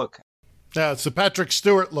best look. Yeah, it's the Patrick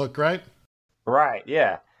Stewart look, right? Right,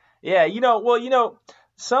 yeah. Yeah,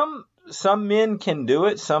 some men can do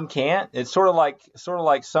it, some can't. It's sort of like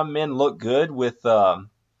some men look good with goatees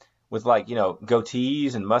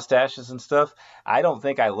and mustaches and stuff. I don't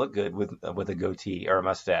think I look good with a goatee or a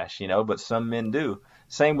mustache, but some men do.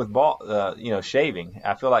 Same with shaving.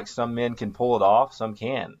 I feel like some men can pull it off, some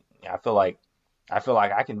can. I feel like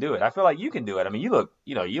I can do it. I feel like you can do it. I mean, you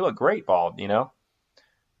look great bald,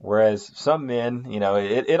 Whereas some men,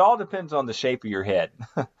 it all depends on the shape of your head.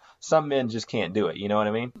 Some men just can't do it. You know what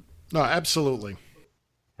I mean? No, absolutely.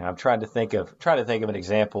 And I'm trying to think of an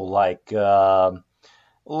example like,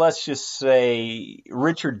 let's just say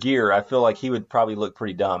Richard Gere. I feel like he would probably look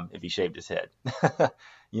pretty dumb if he shaved his head.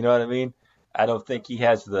 You know what I mean? I don't think he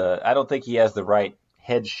has the right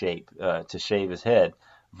head shape to shave his head.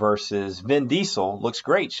 Versus Vin Diesel looks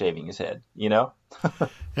great shaving his head. Yeah,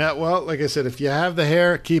 well, like I said, if you have the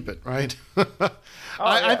hair, keep it, right?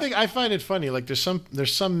 I think I find it funny. Like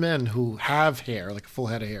there's some men who have hair, like a full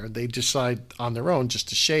head of hair, and they decide on their own just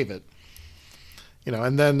to shave it.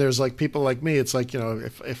 And then there's like people like me. It's like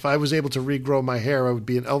if I was able to regrow my hair, I would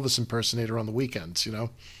be an Elvis impersonator on the weekends.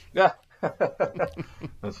 Yeah,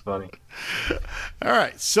 that's funny. All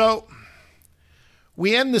right, so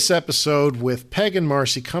we end this episode with Peg and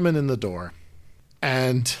Marcy coming in the door,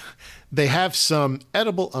 and they have some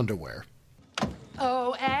edible underwear.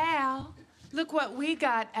 Oh, Al, look what we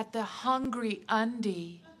got at the Hungry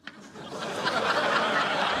Undie.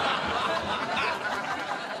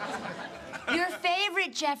 Your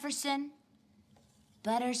favorite, Jefferson.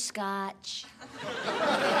 Butterscotch.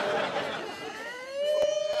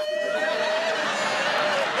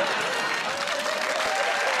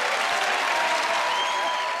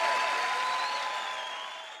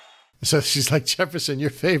 So she's like, Jefferson, your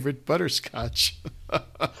favorite butterscotch.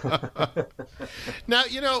 Now,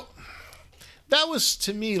 that was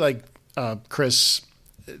to me like, Chris,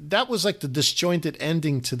 that was like the disjointed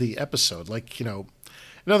ending to the episode. Like, in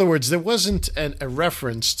other words, there wasn't a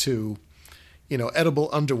reference to, edible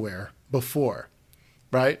underwear before,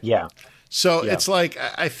 right? Yeah. So it's like,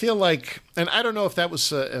 I feel like, and I don't know if that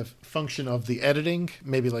was a function of the editing,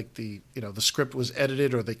 maybe like the script was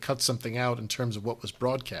edited or they cut something out in terms of what was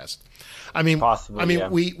broadcast. I mean, possibly,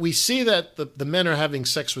 we see that the men are having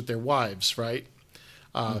sex with their wives, right?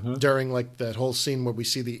 during like that whole scene where we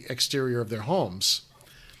see the exterior of their homes.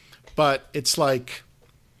 But it's like,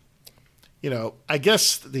 I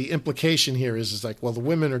guess the implication here is like, well, the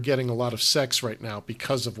women are getting a lot of sex right now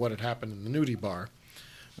because of what had happened in the nudie bar.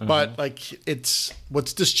 But like,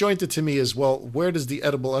 what's disjointed to me is, well, where does the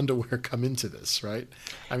edible underwear come into this, right?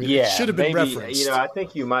 I mean, it should have been referenced. I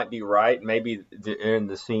think you might be right. Maybe in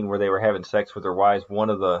the scene where they were having sex with their wives, one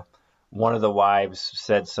of the wives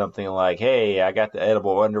said something like, "Hey, I got the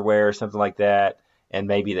edible underwear," or something like that, and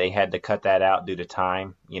maybe they had to cut that out due to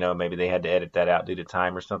time. Maybe they had to edit that out due to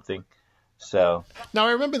time or something. So now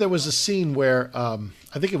I remember there was a scene where I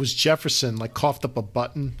think it was Jefferson like coughed up a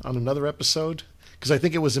button on another episode. Because I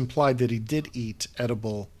think it was implied that he did eat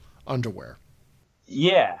edible underwear.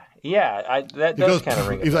 Yeah, that does kind of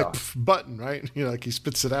ring a bell. He's like, button, right? Like he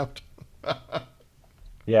spits it out.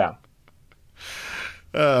 Yeah.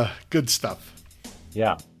 Good stuff.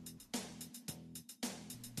 Yeah.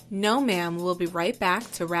 No Ma'am will be right back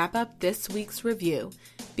to wrap up this week's review.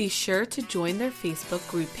 Be sure to join their Facebook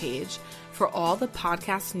group page for all the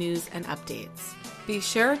podcast news and updates. Be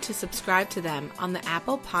sure to subscribe to them on the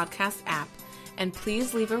Apple Podcast app, and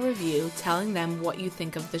please leave a review telling them what you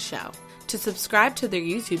think of the show. To subscribe to their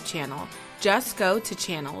YouTube channel, just go to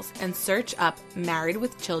channels and search up Married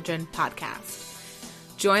with Children podcast.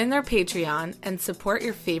 Join their Patreon and support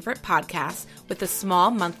your favorite podcast with a small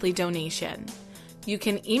monthly donation. You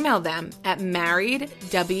can email them at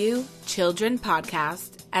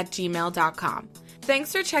marriedwchildrenpodcast@gmail.com.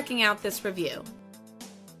 Thanks for checking out this review.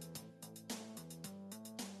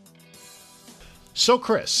 So,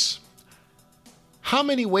 Chris, how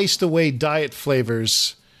many Waste Away diet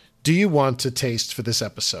flavors do you want to taste for this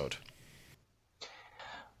episode?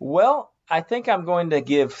 Well, I think I'm going to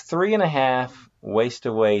give 3.5 Waste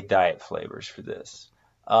Away diet flavors for this.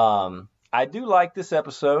 I do like this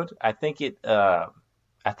episode. I think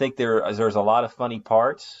there's a lot of funny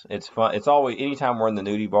parts. It's fun. It's always, anytime we're in the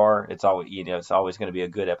nudie bar, it's always going to be a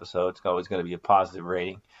good episode. It's always going to be a positive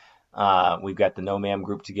rating. We've got the No Ma'am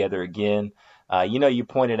group together again. You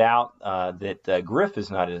pointed out that Griff is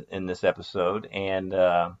not in this episode, and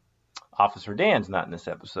Officer Dan's not in this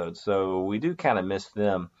episode, so we do kind of miss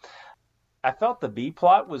them. I felt the B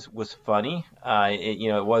plot was funny.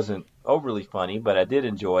 It wasn't overly funny, but I did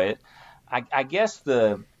enjoy it. I guess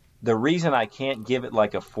the reason I can't give it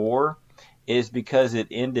like a 4 is because it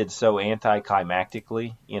ended so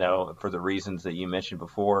anticlimactically, for the reasons that you mentioned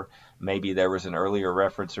before. Maybe there was an earlier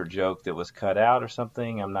reference or joke that was cut out or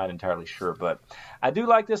something. I'm not entirely sure, but I do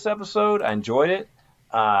like this episode. I enjoyed it.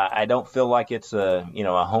 I don't feel like it's a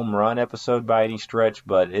home run episode by any stretch,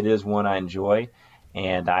 but it is one I enjoy,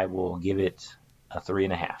 and I will give it a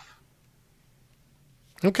 3.5.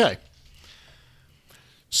 Okay.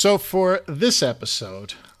 So for this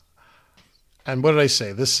episode, and what did I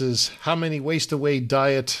say? This is how many Waste Away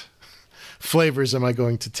diet flavors am I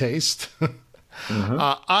going to taste?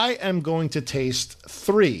 I am going to taste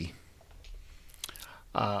 3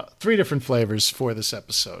 different flavors for this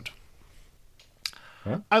episode.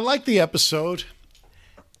 I like the episode.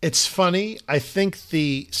 It's funny. I think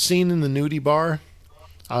the scene in the nudie bar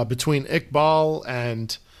between Iqbal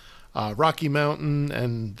and Rocky Mountain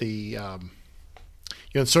and the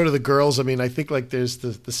sort of the girls. I mean, I think like there's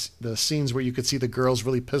the scenes where you could see the girls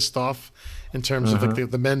really pissed off in terms of like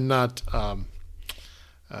the men not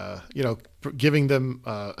giving them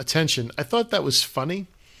attention. I thought that was funny.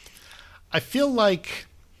 I feel like,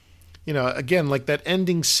 again, like that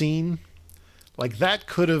ending scene, like that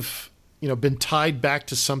could have, been tied back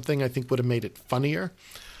to something I think would have made it funnier.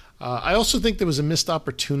 I also think there was a missed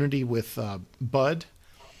opportunity with Bud.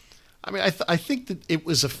 I mean, I think that it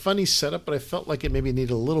was a funny setup, but I felt like it maybe needed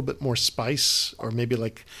a little bit more spice, or maybe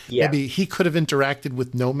maybe he could have interacted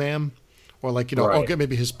with No Ma'am, or like, right.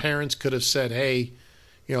 Maybe his parents could have said, hey,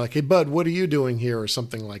 hey, Bud, what are you doing here? Or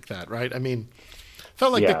something like that, right? I mean,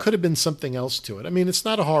 felt like there could have been something else to it. I mean, it's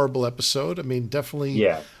not a horrible episode. I mean, definitely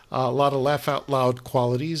a lot of laugh out loud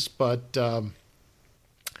qualities, but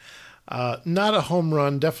not a home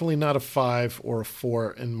run, definitely not a 5 or a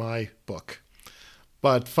 4 in my book.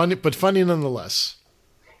 But funny nonetheless.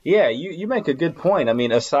 Yeah, you make a good point. I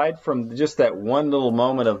mean, aside from just that one little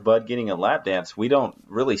moment of Bud getting a lap dance, we don't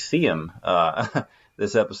really see him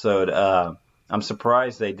this episode. I'm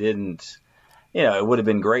surprised they didn't. It would have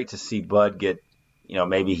been great to see Bud get,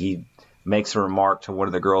 maybe he makes a remark to one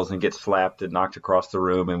of the girls and gets slapped and knocked across the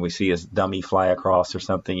room, and we see his dummy fly across or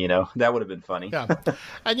something. That would have been funny. Yeah,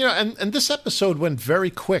 and this episode went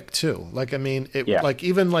very quick too. Like, I mean, like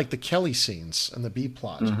even like the Kelly scenes and the B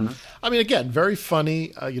plot. I mean, again, very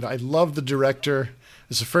funny. I love the director.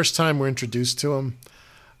 It's the first time we're introduced to him.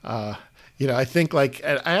 I think I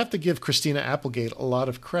have to give Christina Applegate a lot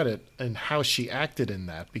of credit in how she acted in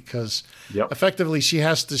that, because effectively she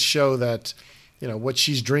has to show that, what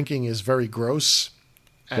she's drinking is very gross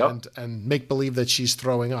and make believe that she's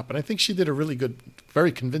throwing up. And I think she did a really good,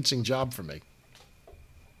 very convincing job for me.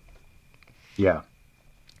 Yeah.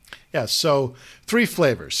 Yeah, so 3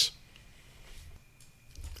 flavors.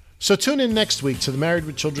 So tune in next week to the Married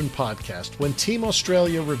with Children podcast when Team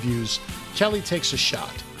Australia reviews Kelly Takes a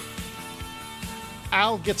Shot.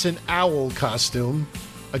 Al gets an owl costume,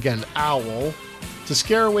 again, owl, to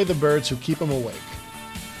scare away the birds who keep him awake.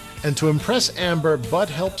 And to impress Amber, Bud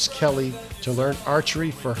helps Kelly to learn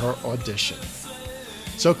archery for her audition.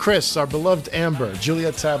 So Chris, our beloved Amber,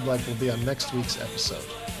 Juliet Tablak, will be on next week's episode.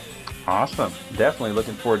 Awesome. Definitely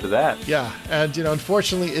looking forward to that. Yeah, and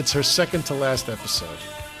unfortunately, it's her second to last episode.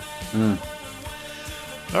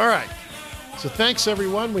 All right. So thanks,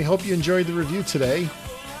 everyone. We hope you enjoyed the review today.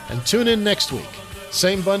 And tune in next week.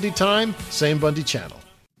 Same Bundy time, same Bundy channel.